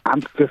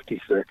 I'm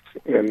 56,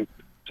 and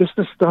just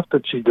the stuff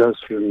that she does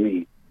for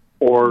me,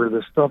 or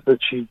the stuff that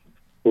she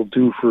will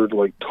do for,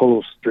 like,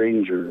 total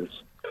strangers,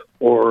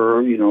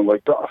 or,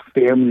 like a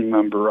family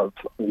member of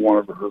one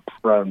of her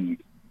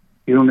friends.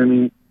 You know what I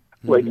mean?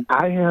 Mm-hmm. Like,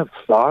 I have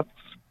thoughts.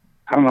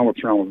 I don't know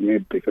what's wrong with me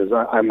because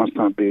I am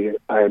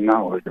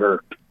not like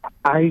her.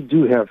 I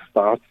do have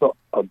thoughts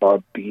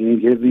about being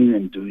giving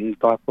and doing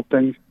thoughtful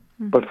things,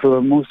 but for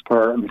the most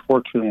part,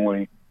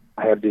 unfortunately,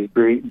 I have these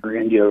great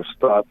grandiose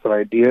thoughts and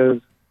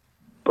ideas,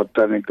 but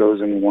then it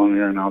goes in one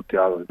ear and out the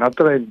other. Not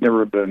that I've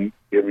never been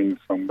giving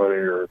to somebody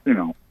or,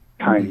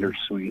 kind or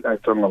sweet.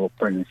 I've done little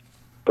things,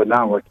 but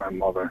not like my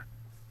mother.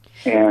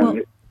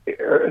 And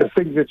the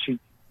things that she,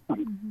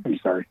 I'm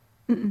sorry.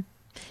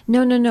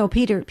 No,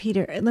 Peter,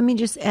 let me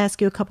just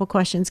ask you a couple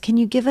questions. Can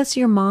you give us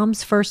your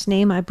mom's first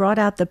name? I brought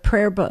out the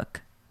prayer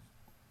book.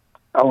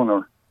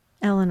 Eleanor.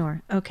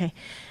 Okay.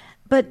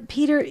 But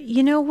Peter,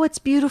 you know what's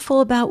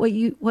beautiful about what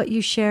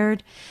you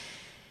shared?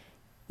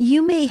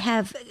 You may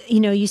have,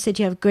 you said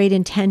you have great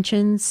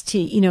intentions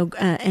to,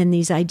 and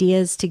these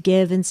ideas to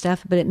give and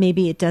stuff, but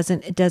it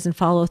doesn't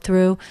follow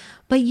through.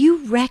 But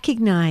you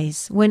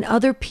recognize when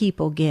other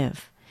people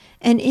give.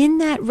 And in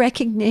that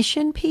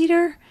recognition,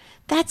 Peter,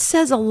 that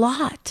says a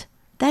lot.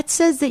 That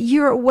says that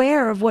you're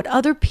aware of what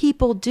other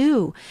people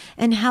do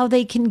and how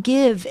they can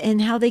give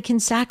and how they can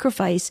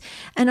sacrifice.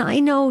 And I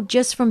know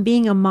just from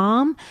being a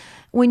mom,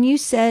 when you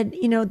said,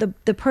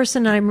 the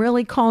person I'm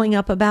really calling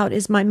up about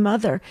is my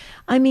mother.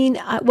 I mean,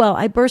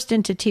 I burst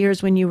into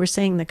tears when you were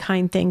saying the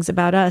kind things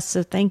about us.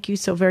 So thank you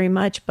so very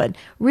much. But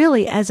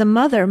really, as a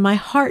mother, my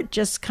heart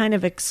just kind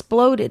of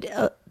exploded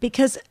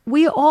because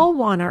we all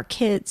want our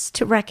kids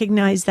to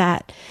recognize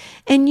that.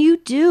 And you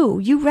do.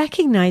 You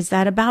recognize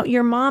that about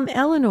your mom,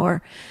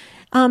 Eleanor.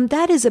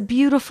 That is a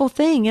beautiful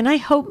thing. And I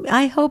hope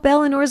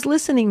Eleanor's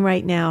listening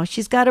right now.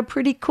 She's got a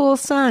pretty cool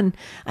son.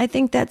 I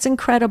think that's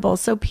incredible.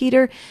 So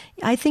Peter,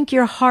 I think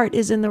your heart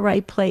is in the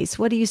right place.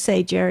 What do you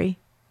say, Jerry?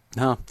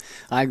 No,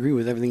 I agree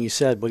with everything you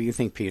said. What do you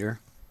think, Peter?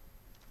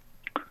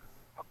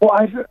 Well,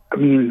 I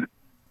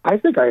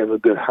think I have a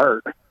good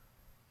heart.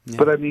 Yeah.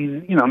 But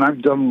and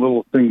I've done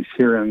little things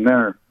here and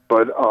there.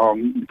 But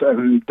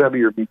Debbie,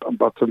 you're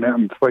about to,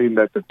 I'm playing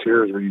back the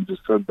tears when you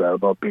just said that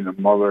about being a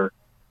mother.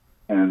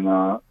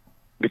 And,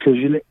 because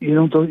the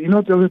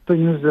other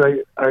thing is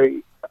that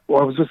I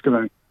was just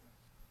going to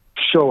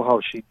show how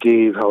she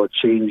gave, how it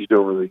changed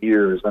over the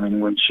years. I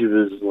mean, when she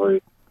was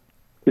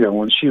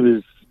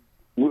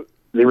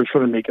they were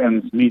trying to make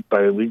ends meet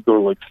by we'd go to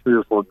like 3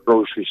 or 4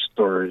 grocery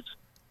stores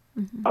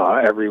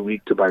every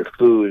week to buy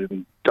food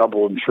and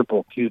double and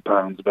triple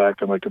coupons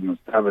back in the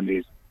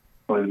 70s.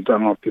 I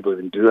don't know if people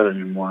even do that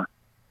anymore.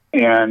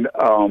 And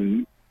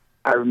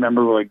I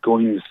remember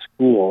going to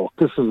school.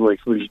 This is what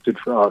she did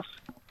for us.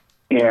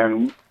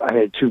 And I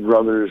had 2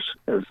 brothers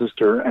and a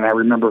sister, and I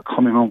remember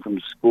coming home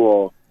from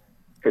school,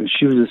 and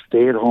she was a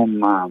stay-at-home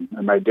mom,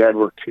 and my dad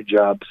worked 2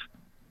 jobs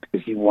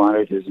because he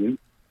wanted his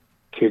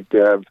kid to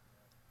have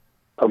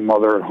a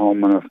mother at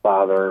home and a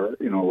father,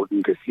 working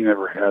because he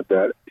never had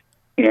that.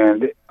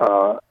 And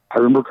I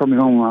remember coming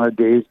home a lot of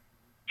days.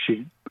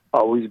 She'd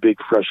always bake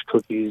fresh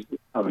cookies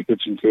on the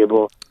kitchen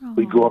table. Aww.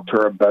 We'd go up to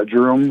our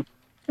bedroom,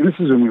 and this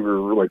is when we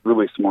were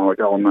really small,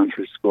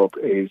 elementary school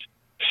age.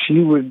 She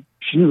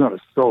knew how to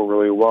sew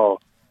really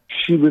well.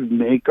 She would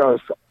make us,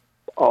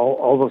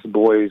 all of us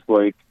boys,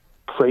 play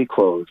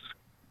clothes.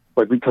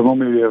 We'd come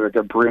home and we'd have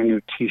a brand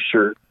new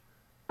T-shirt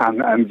on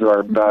the ends of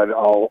our bed,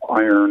 all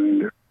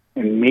ironed,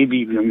 and maybe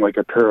even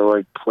a pair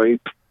of play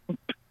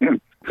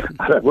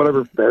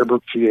whatever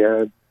fabric she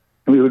had.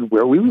 And we would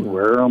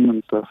wear them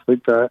and stuff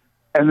like that.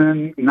 And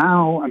then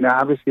now,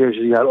 obviously as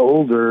she got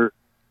older,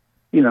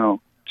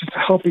 just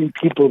helping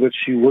people that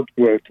she worked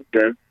with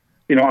that,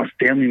 a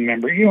family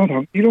member, you don't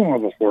have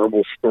the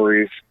horrible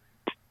stories,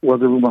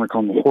 whether we want to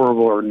call them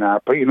horrible or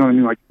not, but you know what I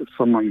mean? If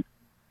someone,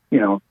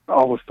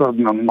 all of a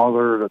sudden a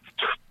mother that's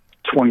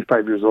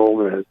 25 years old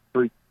that has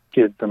 3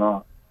 kids and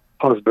a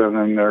husband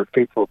and they're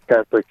faithful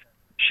Catholic,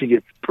 she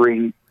gets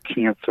brain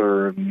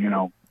cancer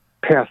and,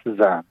 passes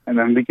on. And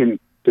then we can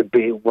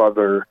debate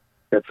whether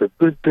that's a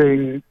good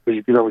thing, because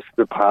you can always see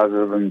the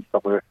positive and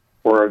stuff like that,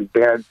 or a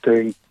bad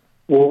thing.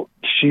 Well,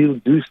 she'll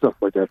do stuff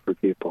like that for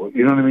people.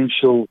 You know what I mean?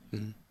 She'll,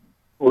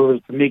 whether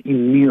it's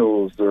making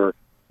meals or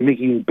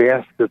making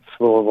baskets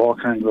full of all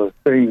kinds of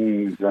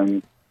things,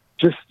 and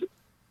just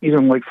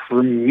even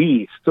for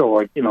me, still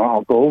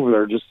I'll go over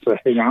there just to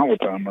hang out with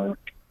them or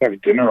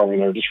have dinner over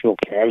there, just real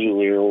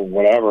casually or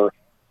whatever.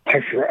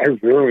 I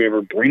rarely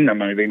ever bring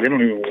them anything. They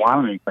don't even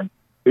want anything.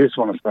 They just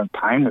want to spend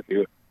time with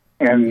you.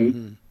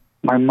 And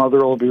my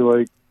mother will be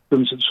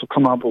she'll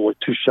come up with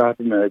 2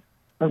 shopping bags.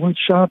 I went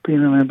shopping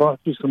and I bought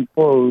you some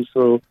clothes,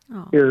 so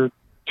here,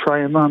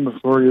 try them on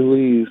before you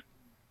leave.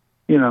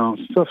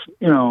 Stuff,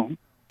 and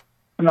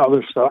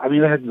other stuff. I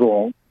mean, I had to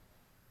go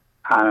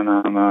on and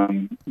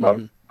on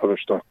about other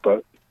stuff,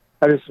 but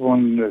I just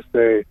wanted to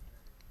say,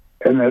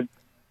 and that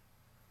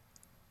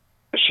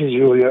she's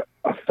really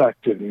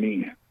affected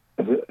me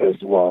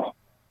as well,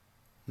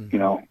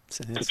 to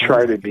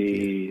try to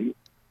be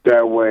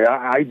that way.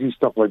 I do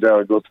stuff like that.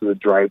 I go to the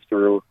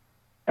drive-thru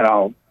and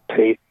I'll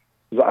pay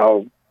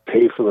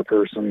for the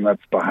person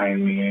that's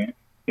behind me,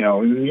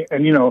 and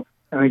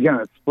again,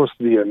 it's supposed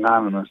to be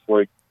anonymous.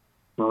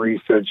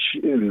 Marie said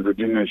in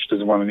Virginia, she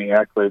doesn't want any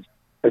accolades.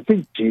 I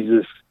think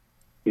Jesus,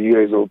 you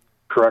guys will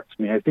correct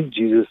me, I think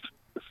Jesus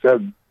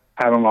said,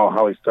 I don't know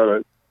how he said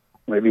it,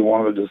 maybe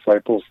one of the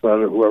disciples said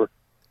it, whoever,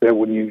 that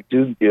when you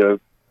do give,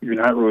 you're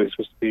not really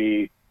supposed to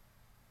be,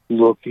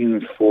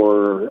 looking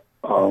for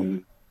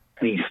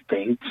any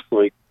stamps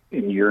like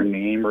in your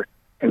name,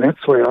 and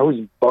that's why it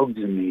always bugs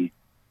me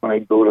when I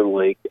go to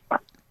like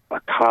a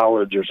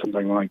college or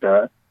something like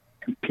that,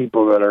 and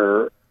people that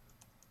are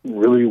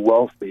really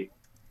wealthy,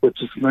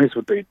 which is nice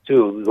what they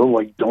do. They'll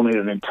like donate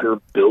an entire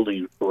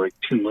building for like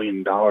 $2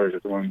 million or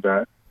something like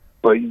that.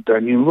 But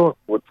then you look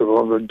what's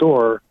above the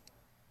door,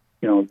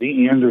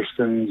 the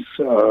Andersons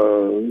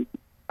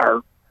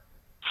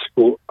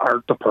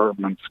art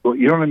department school.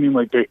 You know what I mean?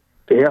 Like they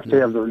have to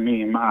have their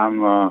name on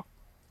the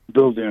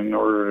building in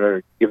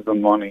order to give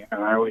them money.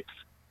 And I always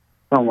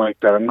don't like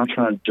that. I'm not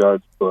trying to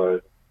judge,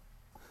 but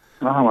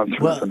I don't want to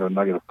turn this into a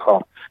negative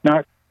call.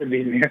 Not to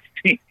be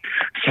nasty.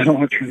 I don't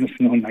want to turn this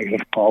into a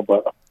negative call,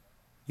 but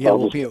yeah.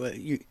 Well,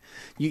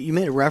 you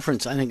made a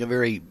reference. I think a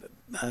very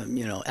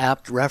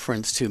apt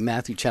reference to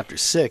Matthew chapter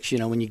 6.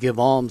 When you give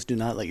alms, do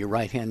not let your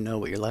right hand know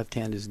what your left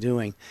hand is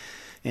doing,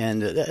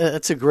 and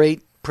that's a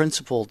great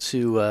principle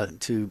to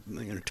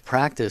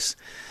practice.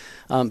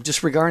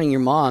 Just regarding your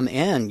mom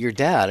and your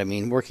dad, I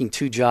mean, working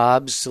 2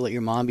 jobs to let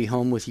your mom be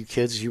home with you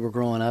kids as you were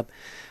growing up.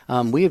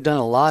 We have done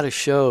a lot of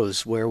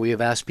shows where we have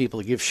asked people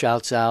to give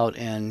shouts out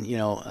and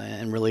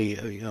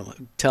really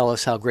tell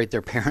us how great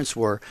their parents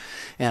were.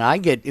 And I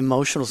get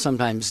emotional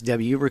sometimes.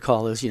 Debbie, you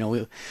recall this.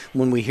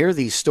 When we hear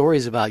these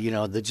stories about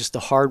just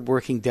the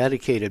hardworking,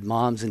 dedicated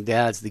moms and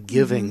dads, the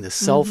giving, the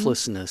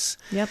selflessness.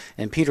 Yep.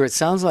 And Peter, it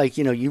sounds like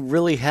you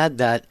really had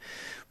that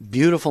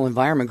beautiful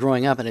environment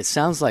growing up, and it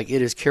sounds like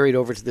it is carried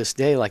over to this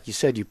day. Like you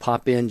said, you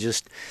pop in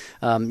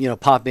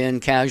pop in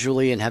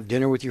casually and have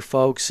dinner with your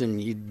folks, and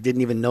you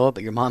didn't even know it,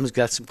 but your mom's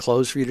got some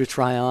clothes for you to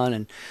try on,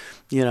 and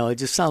it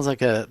just sounds like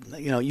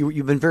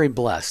you've been very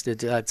blessed.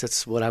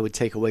 That's what I would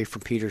take away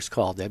from Peter's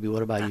call. Debbie,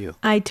 what about you?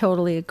 I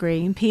totally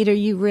agree. And Peter,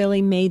 you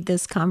really made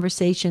this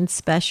conversation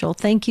special.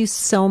 Thank you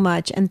so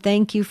much. And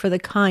thank you for the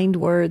kind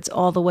words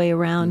all the way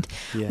around.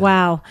 Yeah.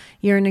 Wow.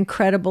 You're an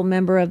incredible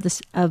member of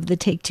the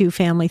Take Two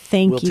family.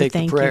 Thank you. We'll take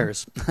the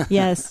prayers.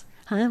 Yes.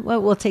 Huh?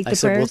 Well, we'll take the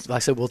prayers. I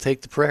said we'll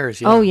take the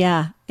prayers. Yeah. Oh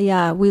yeah.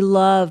 We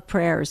love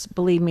prayers.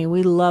 Believe me,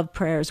 we love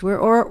prayers.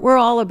 We're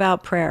all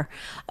about prayer.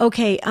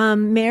 Okay,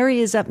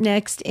 Mary is up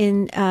next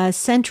in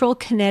Central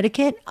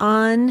Connecticut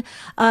on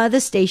the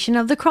Station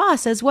of the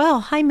Cross as well.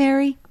 Hi,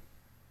 Mary.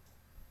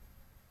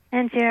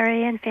 And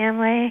Jerry and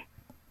family,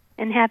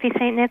 and happy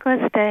St.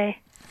 Nicholas Day.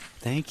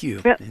 Thank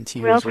you. And to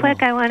you real quick,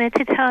 well. I wanted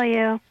to tell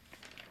you,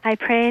 I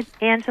prayed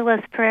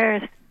Angela's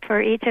prayers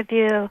for each of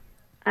you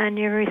on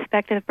your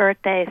respective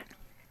birthdays.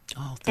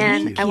 Oh,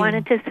 thank you. I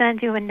wanted to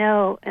send you a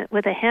note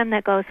with a hymn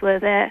that goes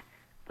with it,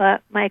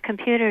 but my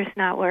computer's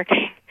not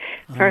working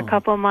for a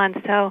couple months.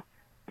 So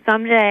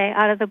someday,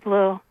 out of the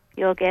blue,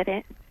 you'll get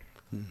it.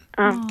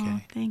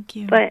 Okay. Thank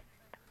you. But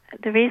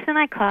the reason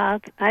I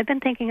called, I've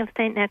been thinking of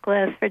St.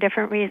 Nicholas for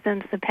different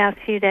reasons the past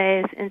few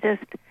days and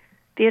just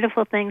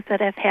beautiful things that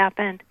have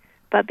happened.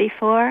 But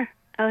before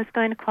I was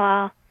going to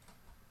call,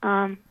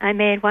 I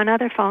made one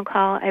other phone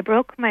call. I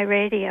broke my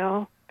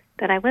radio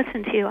that I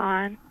listened to you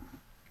on.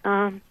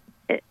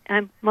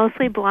 I'm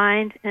mostly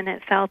blind, and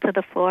it fell to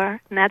the floor.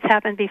 And that's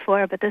happened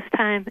before, but this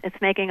time it's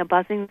making a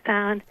buzzing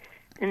sound,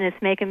 and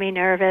it's making me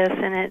nervous.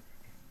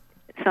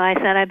 So I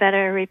said I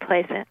better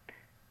replace it.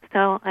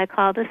 So I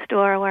called the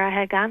store where I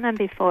had gotten them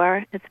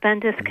before. It's been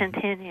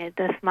discontinued,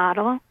 this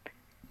model.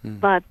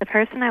 But the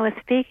person I was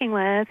speaking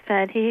with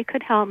said he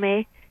could help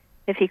me.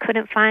 If he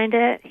couldn't find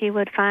it, he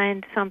would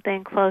find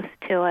something close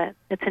to it.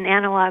 It's an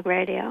analog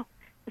radio.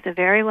 It's a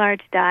very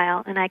large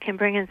dial, and I can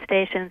bring in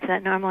stations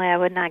that normally I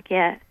would not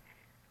get.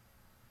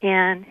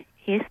 And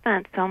he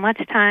spent so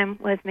much time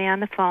with me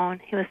on the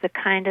phone. He was the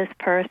kindest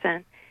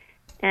person.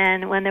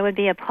 And when there would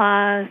be a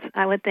pause,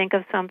 I would think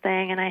of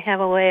something, and I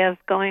have a way of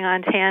going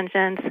on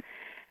tangents.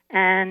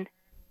 And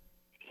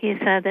he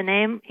said the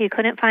name, he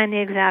couldn't find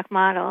the exact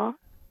model.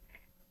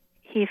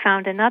 He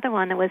found another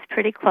one that was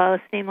pretty close,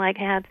 seemed like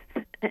it had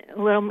a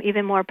little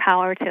even more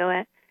power to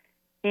it.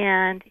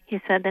 And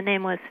he said the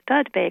name was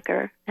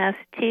Studbaker,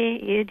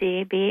 Studbaker.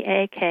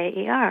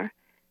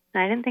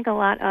 And I didn't think a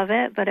lot of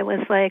it, but it was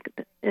like,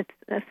 it's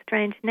a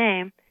strange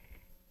name.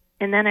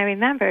 And then I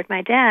remembered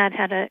my dad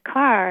had a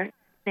car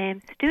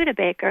named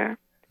Studebaker.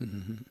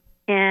 Mm-hmm.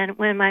 And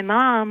when my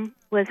mom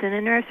was in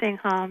a nursing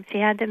home, she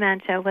had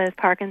dementia with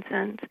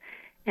Parkinson's,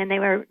 and they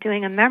were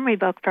doing a memory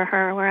book for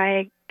her where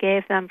I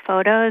gave them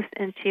photos,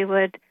 and she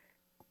would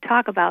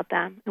talk about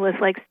them. It was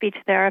like speech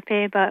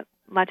therapy, but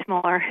much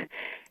more.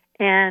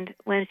 And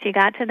when she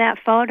got to that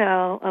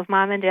photo of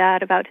Mom and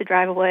Dad about to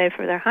drive away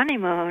for their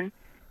honeymoon,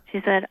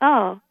 she said,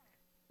 "Oh,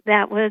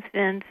 that was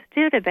Vince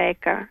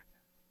Studebaker.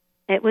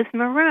 It was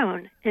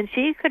maroon." And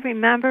she could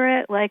remember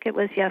it like it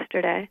was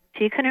yesterday.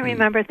 She couldn't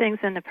remember things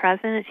in the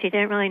present. She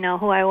didn't really know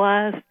who I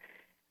was.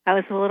 I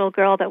was a little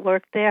girl that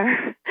worked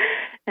there.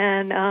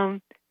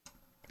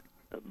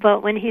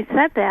 But when he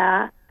said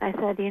that, I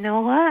said, you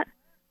know what?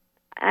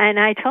 And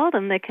I told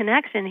him the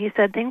connection. He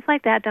said, things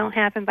like that don't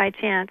happen by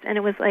chance. And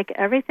it was like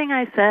everything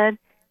I said,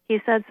 he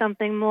said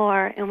something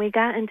more. And we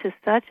got into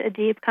such a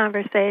deep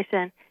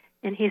conversation.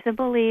 And he's a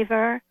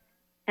believer.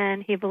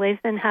 and he believes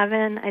in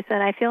heaven. I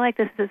said, I feel like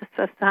this is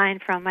a sign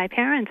from my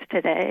parents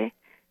today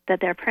that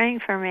they're praying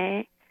for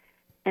me.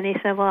 And he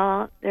said,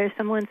 well, there's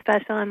someone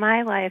special in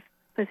my life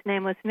whose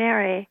name was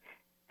Mary.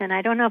 And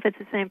I don't know if it's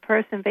the same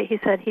person, but he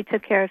said he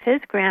took care of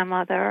his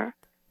grandmother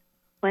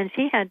when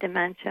she had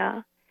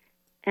dementia.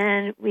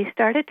 And we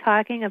started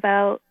talking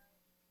about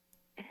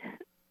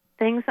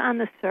things on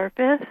the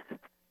surface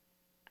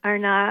are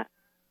not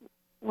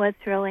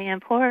what's really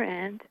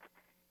important.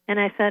 And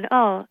I said,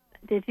 oh,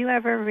 did you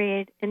ever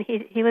read, and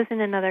he was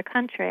in another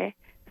country,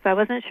 so I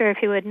wasn't sure if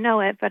he would know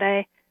it, but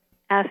I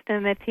asked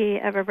him if he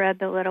ever read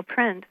The Little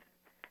Prince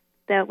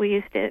that we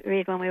used to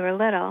read when we were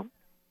little.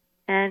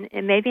 And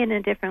it may be in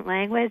a different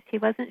language. He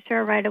wasn't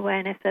sure right away,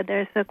 and I said,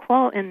 there's a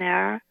quote in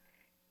there.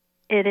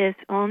 It is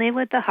only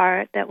with the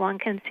heart that one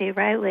can see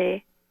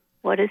rightly.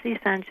 What is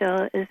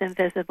essential is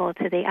invisible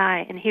to the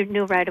eye. And he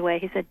knew right away.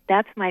 He said,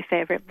 that's my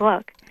favorite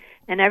book.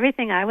 And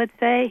everything I would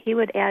say, he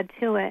would add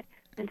to it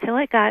until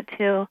it got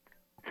to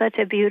such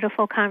a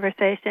beautiful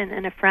conversation.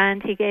 And a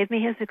friend, he gave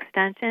me his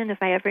extension.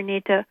 If I ever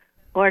need to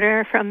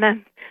order from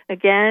them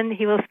again,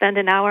 he will spend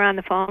an hour on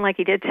the phone like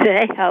he did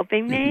today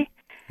helping me.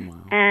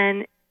 Wow.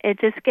 And it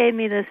just gave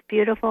me this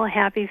beautiful,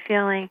 happy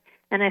feeling.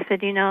 And I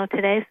said,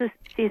 today's the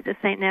Feast of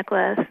St.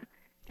 Nicholas.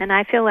 And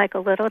I feel like a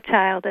little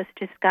child that's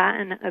just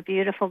gotten a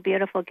beautiful,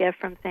 beautiful gift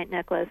from St.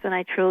 Nicholas. And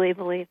I truly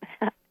believe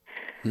that.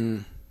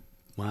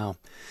 Wow.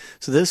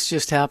 So this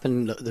just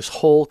happened, this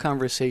whole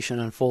conversation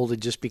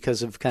unfolded just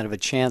because of kind of a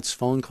chance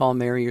phone call,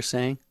 Mary, you're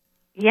saying?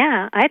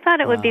 Yeah, I thought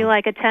it would be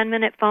like a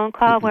 10-minute phone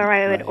call where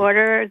I would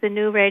order the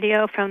new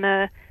radio from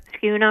the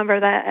SKU number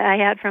that I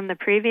had from the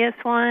previous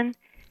one.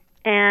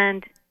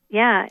 And,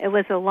 yeah, it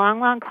was a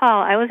long, long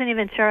call. I wasn't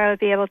even sure I would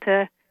be able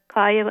to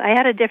call you. I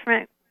had a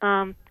different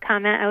comment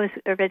I was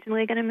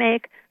originally going to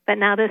make, but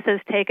now this has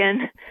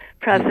taken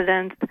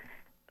precedence.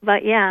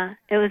 But, yeah,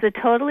 it was a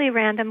totally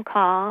random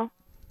call.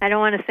 I don't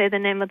want to say the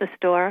name of the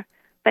store,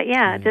 but,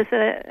 yeah, just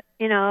a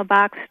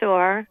box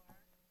store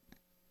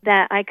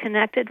that I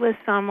connected with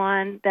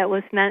someone that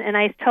was meant, and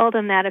I told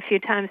him that a few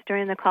times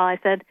during the call. I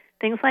said,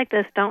 things like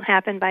this don't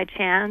happen by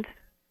chance,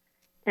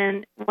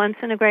 and once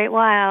in a great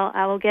while,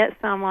 I will get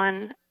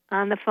someone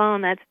on the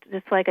phone that's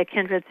just like a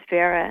kindred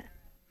spirit.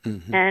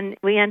 Mm-hmm. And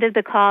we ended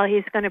the call.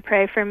 He's going to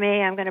pray for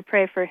me. I'm going to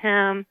pray for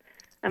him.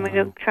 I'm going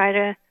to try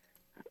to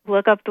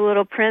look up The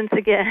Little Prince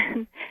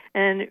again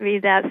and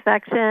read that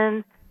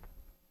section.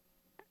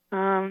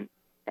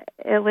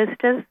 It was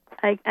just,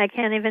 I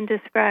can't even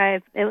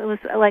describe. It was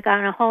like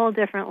on a whole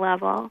different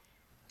level.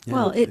 Yeah.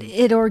 Well,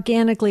 it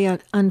organically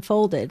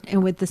unfolded,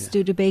 and with the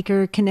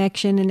Studebaker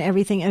connection and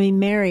everything. I mean,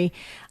 Mary,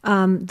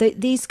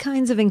 these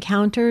kinds of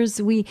encounters,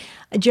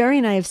 Jerry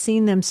and I have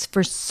seen them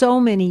for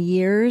so many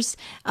years.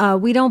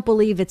 We don't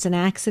believe it's an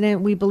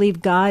accident. We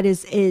believe God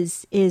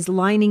is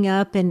lining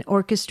up and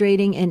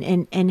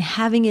orchestrating and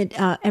having it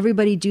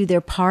everybody do their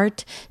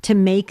part to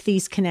make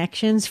these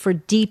connections for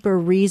deeper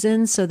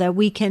reasons, so that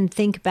we can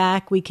think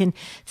back, we can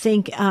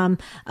think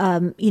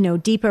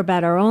deeper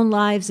about our own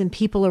lives and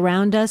people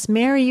around us.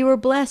 Mary, you were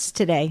blessed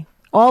today,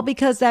 all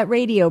because that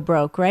radio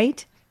broke,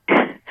 right?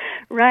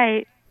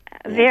 Right.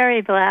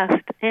 Very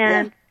blessed.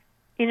 And,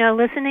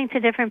 listening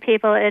to different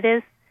people, it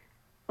is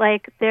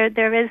like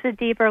there is a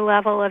deeper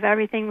level of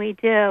everything we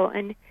do.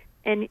 And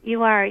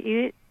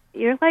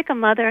you're like a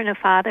mother and a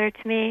father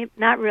to me.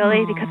 Not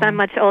really, because I'm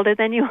much older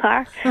than you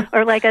are,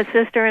 or like a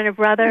sister and a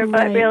brother,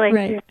 but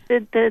really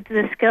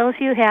the skills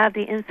you have,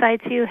 the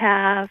insights you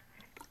have,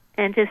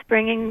 and just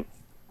bringing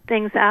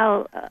things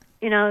out,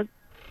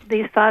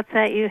 these thoughts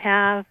that you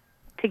have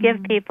to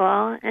give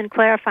people and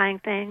clarifying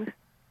things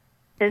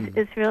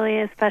is really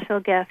a special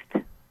gift.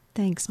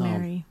 Thanks,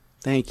 Mary.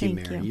 Thank you,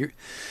 Mary.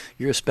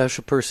 You're a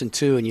special person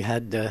too, and you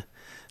had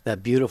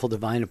that beautiful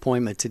divine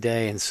appointment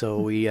today, and so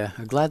we are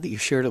glad that you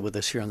shared it with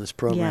us here on this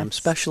program,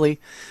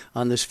 especially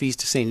on this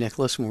Feast of St.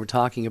 Nicholas, when we're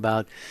talking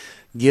about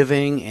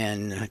giving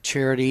and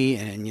charity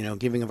and,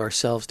 giving of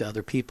ourselves to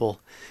other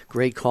people.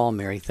 Great call,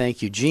 Mary.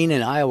 Thank you. Gene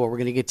in Iowa, we're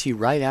going to get to you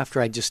right after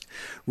I just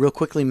real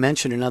quickly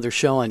mention another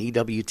show on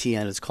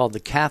EWTN. It's called The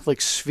Catholic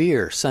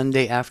Sphere,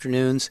 Sunday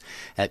afternoons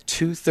at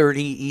 2:30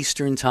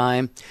 Eastern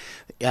Time.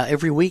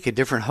 Every week, a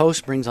different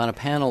host brings on a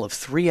panel of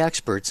 3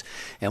 experts,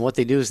 and what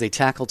they do is they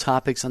tackle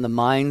topics on the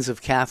minds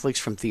of Catholics,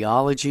 from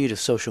theology to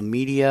social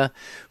media,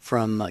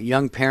 from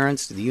young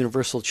parents to the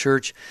Universal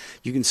Church.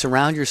 You can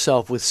surround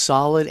yourself with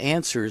solid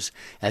answers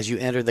as you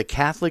enter the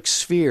Catholic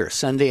Sphere,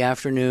 Sunday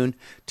afternoon,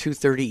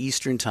 2:30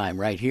 Eastern Time,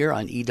 right here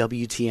on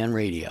EWTN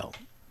Radio.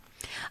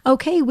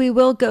 Okay, we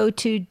will go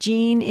to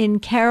Jean in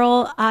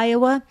Carroll,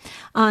 Iowa,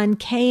 on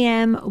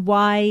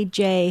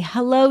KMYJ.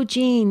 Hello,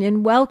 Jean,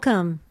 and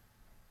welcome.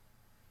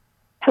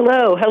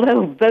 Hello,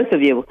 both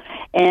of you.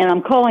 And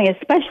I'm calling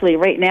especially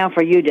right now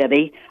for you,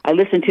 Debbie. I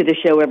listen to the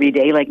show every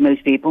day, like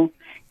most people,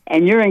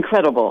 and you're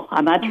incredible.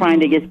 I'm not trying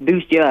to just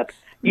boost you up.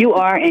 You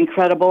are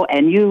incredible,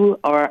 and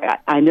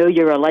I know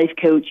you're a life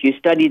coach. You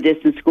studied this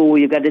in school.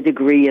 You got a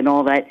degree and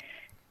all that.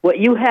 What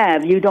you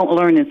have, you don't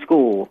learn in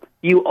school.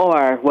 You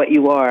are what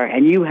you are,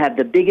 and you have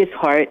the biggest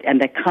heart and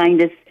the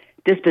kindest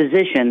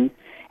disposition,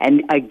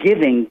 and a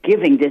giving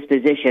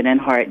disposition and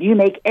heart. You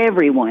make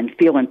everyone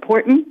feel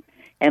important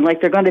and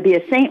like they're going to be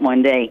a saint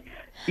one day.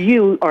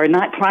 You are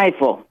not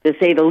prideful, to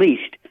say the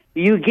least.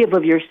 You give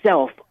of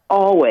yourself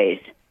always,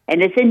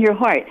 and it's in your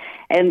heart,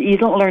 and you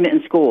don't learn it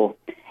in school.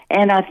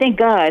 And I think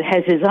God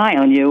has his eye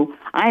on you.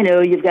 I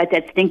know you've got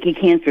that stinky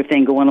cancer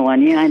thing going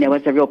on. Yeah, I know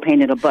it's a real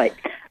pain in the butt.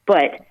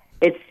 But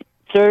it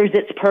serves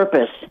its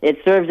purpose. It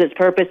serves its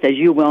purpose, as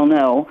you well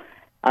know.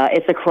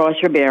 It's a cross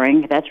you're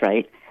bearing, that's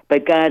right.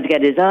 But God's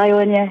got his eye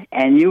on you,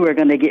 and you are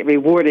going to get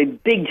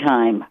rewarded big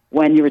time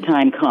when your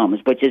time comes,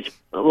 which is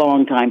a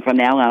long time from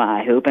now,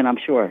 I hope, and I'm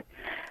sure.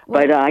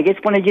 But I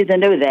just wanted you to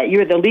know that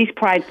you're the least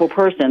prideful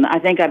person I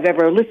think I've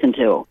ever listened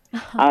to.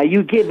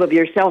 You give of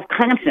yourself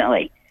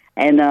constantly.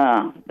 And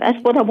that's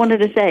what I wanted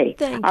to say.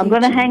 I'm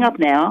going to hang up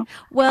now.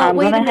 Well, I'm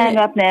going to hang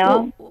up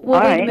now.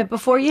 Well, wait a minute.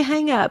 Before you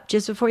hang up,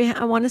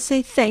 I want to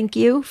say thank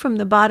you from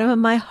the bottom of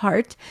my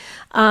heart.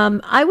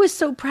 I was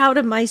so proud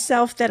of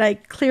myself that I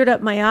cleared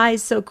up my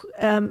eyes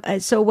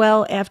so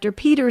well after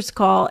Peter's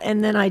call,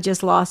 and then I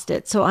just lost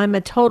it. So I'm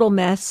a total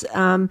mess.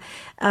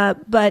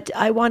 But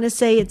I want to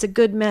say it's a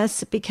good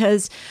mess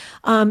because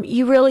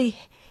you really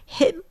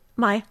hit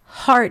my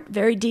heart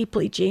very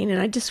deeply, Jean,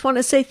 and I just want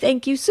to say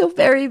thank you so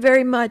very,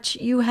 very much.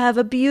 You have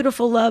a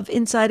beautiful love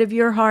inside of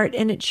your heart,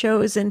 and it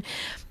shows. And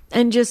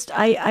just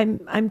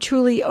I'm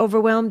truly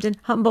overwhelmed and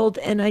humbled.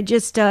 And I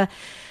just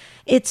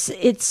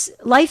it's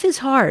life is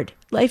hard.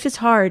 Life is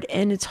hard,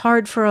 and it's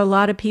hard for a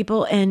lot of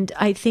people. And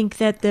I think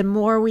that the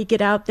more we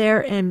get out there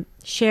and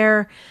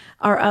share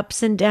our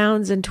ups and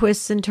downs and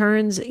twists and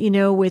turns,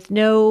 with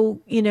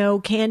no,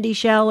 candy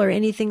shell or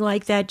anything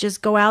like that,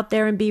 just go out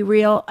there and be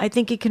real. I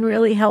think it can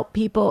really help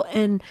people.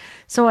 And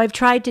so I've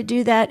tried to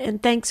do that.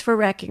 And thanks for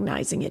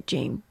recognizing it,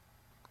 Jean.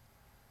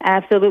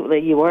 Absolutely.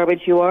 You are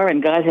what you are,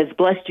 and God has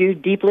blessed you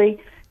deeply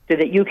so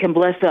that you can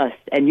bless us.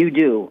 And you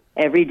do.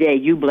 Every day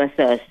you bless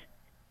us.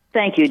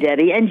 Thank you,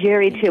 Debbie, and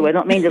Jerry too. I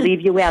don't mean to leave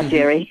you out,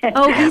 Jerry.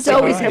 Oh, he's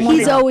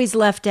always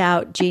left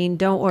out, Jean.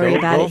 Don't worry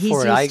about it. He's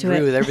used to it. I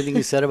agree with everything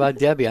you said about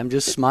Debbie. I'm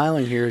just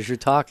smiling here as you're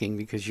talking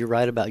because you're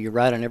right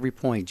on every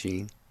point,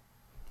 Jean.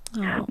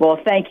 Oh. Well,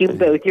 thank you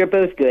both. You're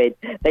both good,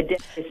 but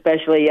Debbie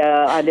especially.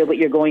 I know what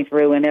you're going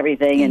through and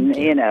everything,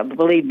 and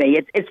believe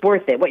me, it's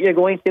worth it. What you're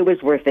going through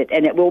is worth it,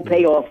 and it will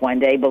pay off one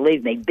day.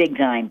 Believe me, big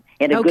time,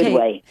 in a good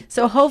way.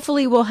 So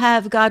hopefully, we'll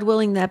have, God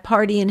willing, that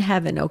party in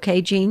heaven.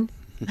 Okay, Jean.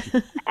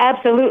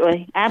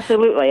 Absolutely.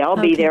 I'll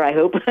be there, I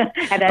hope.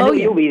 And I know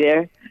you'll be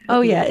there.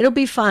 Oh, yeah. It'll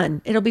be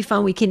fun.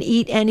 We can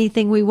eat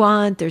anything we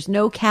want. There's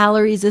no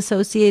calories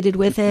associated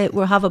with it.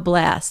 We'll have a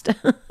blast.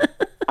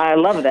 I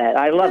love that.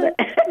 I love it.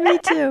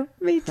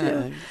 Me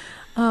too.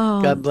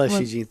 God bless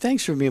you, Jean.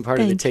 Thanks for being part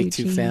of the Take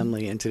Two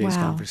family in today's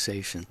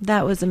conversation.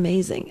 That was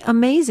amazing.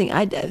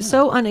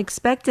 So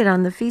unexpected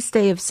on the feast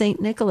day of St.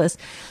 Nicholas.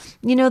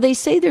 They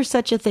say there's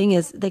such a thing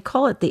as, they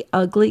call it the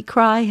ugly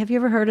cry. Have you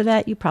ever heard of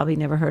that? You probably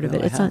never heard of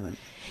it. I haven't.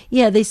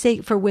 They say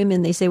for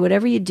women, they say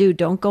whatever you do,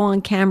 don't go on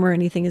camera or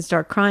anything and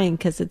start crying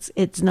because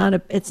it's not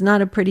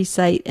a pretty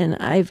sight. And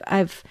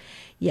I've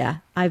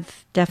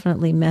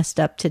definitely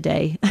messed up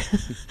today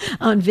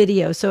on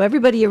video. So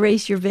everybody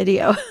erase your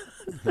video.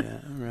 Yeah,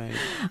 right.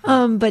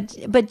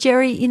 But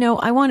Jerry,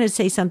 I want to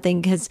say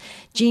something because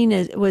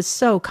Jean was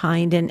so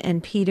kind,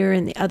 and Peter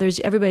and the others,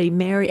 everybody,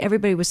 Mary,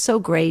 everybody was so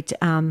great.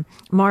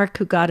 Mark,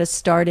 who got us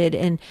started,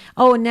 and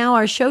now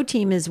our show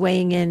team is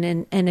weighing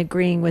in and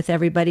agreeing with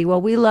everybody.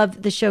 Well, we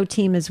love the show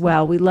team as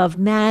well. We love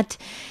Matt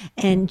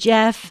and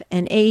Jeff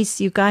and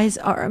Ace. You guys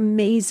are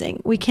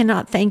amazing. We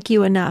cannot thank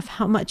you enough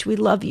how much we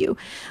love you,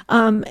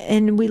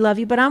 and we love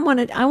you. But I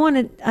want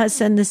to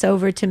send this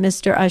over to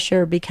Mr.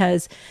 Usher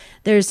because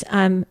there's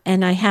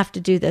and I have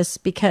to do this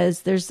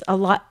because there's a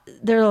lot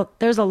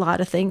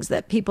of things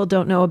that people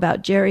don't know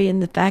about Jerry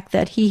and the fact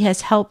that he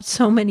has helped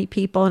so many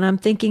people. And I'm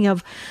thinking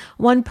of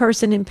one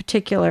person in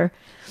particular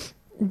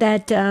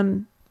that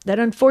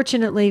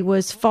unfortunately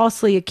was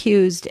falsely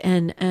accused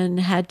and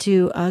had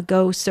to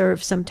go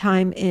serve some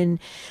time in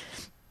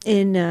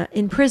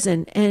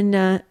prison.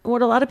 And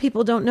what a lot of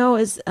people don't know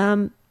is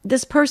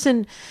this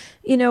person,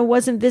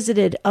 wasn't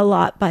visited a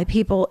lot by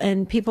people,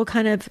 and people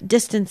kind of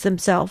distanced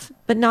themselves,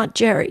 but not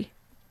Jerry.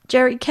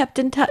 Jerry kept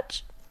in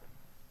touch,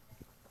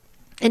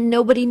 and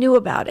nobody knew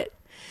about it.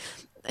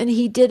 And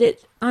he did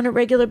it on a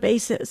regular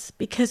basis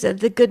because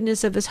of the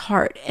goodness of his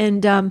heart.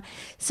 And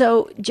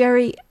so,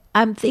 Jerry,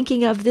 I'm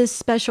thinking of this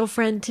special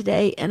friend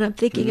today, and I'm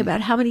thinking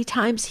about how many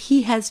times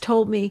he has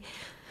told me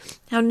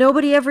how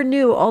nobody ever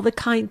knew all the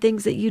kind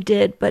things that you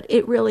did, but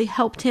it really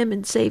helped him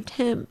and saved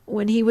him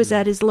when he was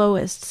at his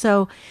lowest.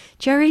 So,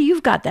 Jerry,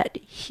 you've got that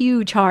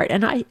huge heart,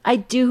 and I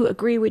do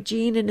agree with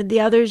Jean and the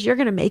others. You're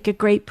going to make a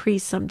great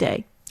priest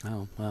someday.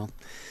 Oh, well,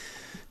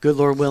 good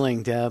Lord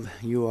willing, Deb.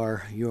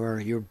 You're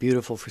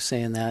beautiful for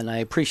saying that, and I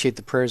appreciate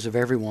the prayers of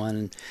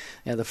everyone.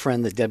 And the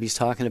friend that Debbie's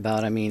talking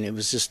about, I mean, it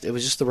was just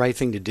the right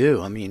thing to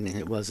do. I mean,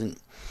 it wasn't.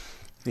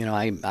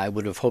 I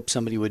would have hoped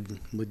somebody would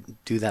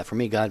do that for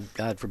me. God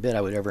forbid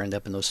I would ever end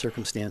up in those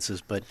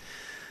circumstances. But,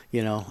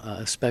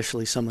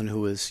 especially someone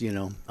who was,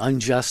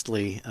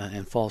 unjustly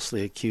and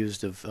falsely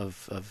accused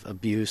of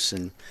abuse,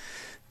 and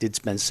did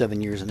spend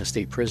 7 years in a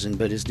state prison,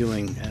 but is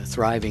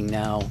thriving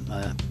now.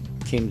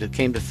 Came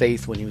to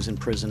faith when he was in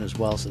prison as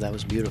well, so that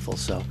was beautiful.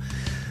 So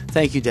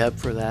thank you, Deb,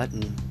 for that,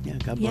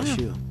 and God bless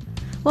you.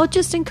 Well,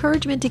 just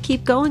encouragement to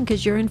keep going,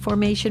 because you're in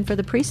formation for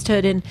the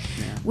priesthood, and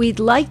we'd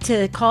like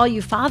to call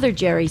you Father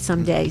Jerry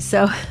someday.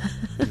 So,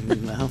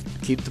 well,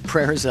 keep the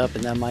prayers up,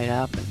 and that might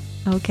happen.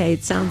 Okay,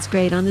 it sounds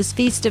great. On this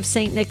Feast of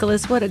St.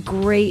 Nicholas, what a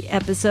great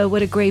episode,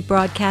 what a great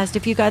broadcast.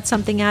 If you got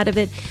something out of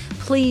it,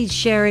 please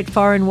share it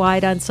far and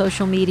wide on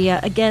social media.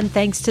 Again,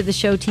 thanks to the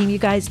show team. You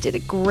guys did a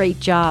great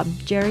job.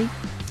 Jerry?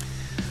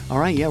 All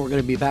right, we're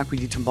going to be back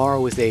with you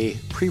tomorrow with a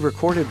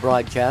pre-recorded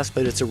broadcast,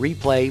 but it's a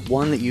replay,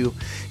 one that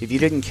if you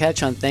didn't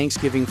catch on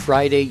Thanksgiving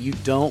Friday, you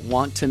don't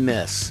want to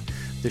miss.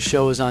 The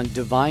show is on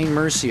Divine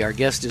Mercy. Our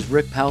guest is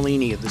Rick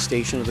Paolini of the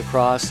Station of the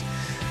Cross.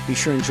 Be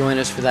sure and join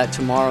us for that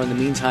tomorrow. In the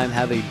meantime,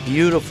 have a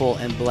beautiful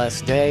and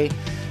blessed day.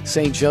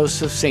 St.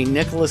 Joseph, St.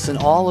 Nicholas, and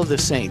all of the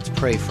saints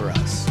pray for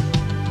us.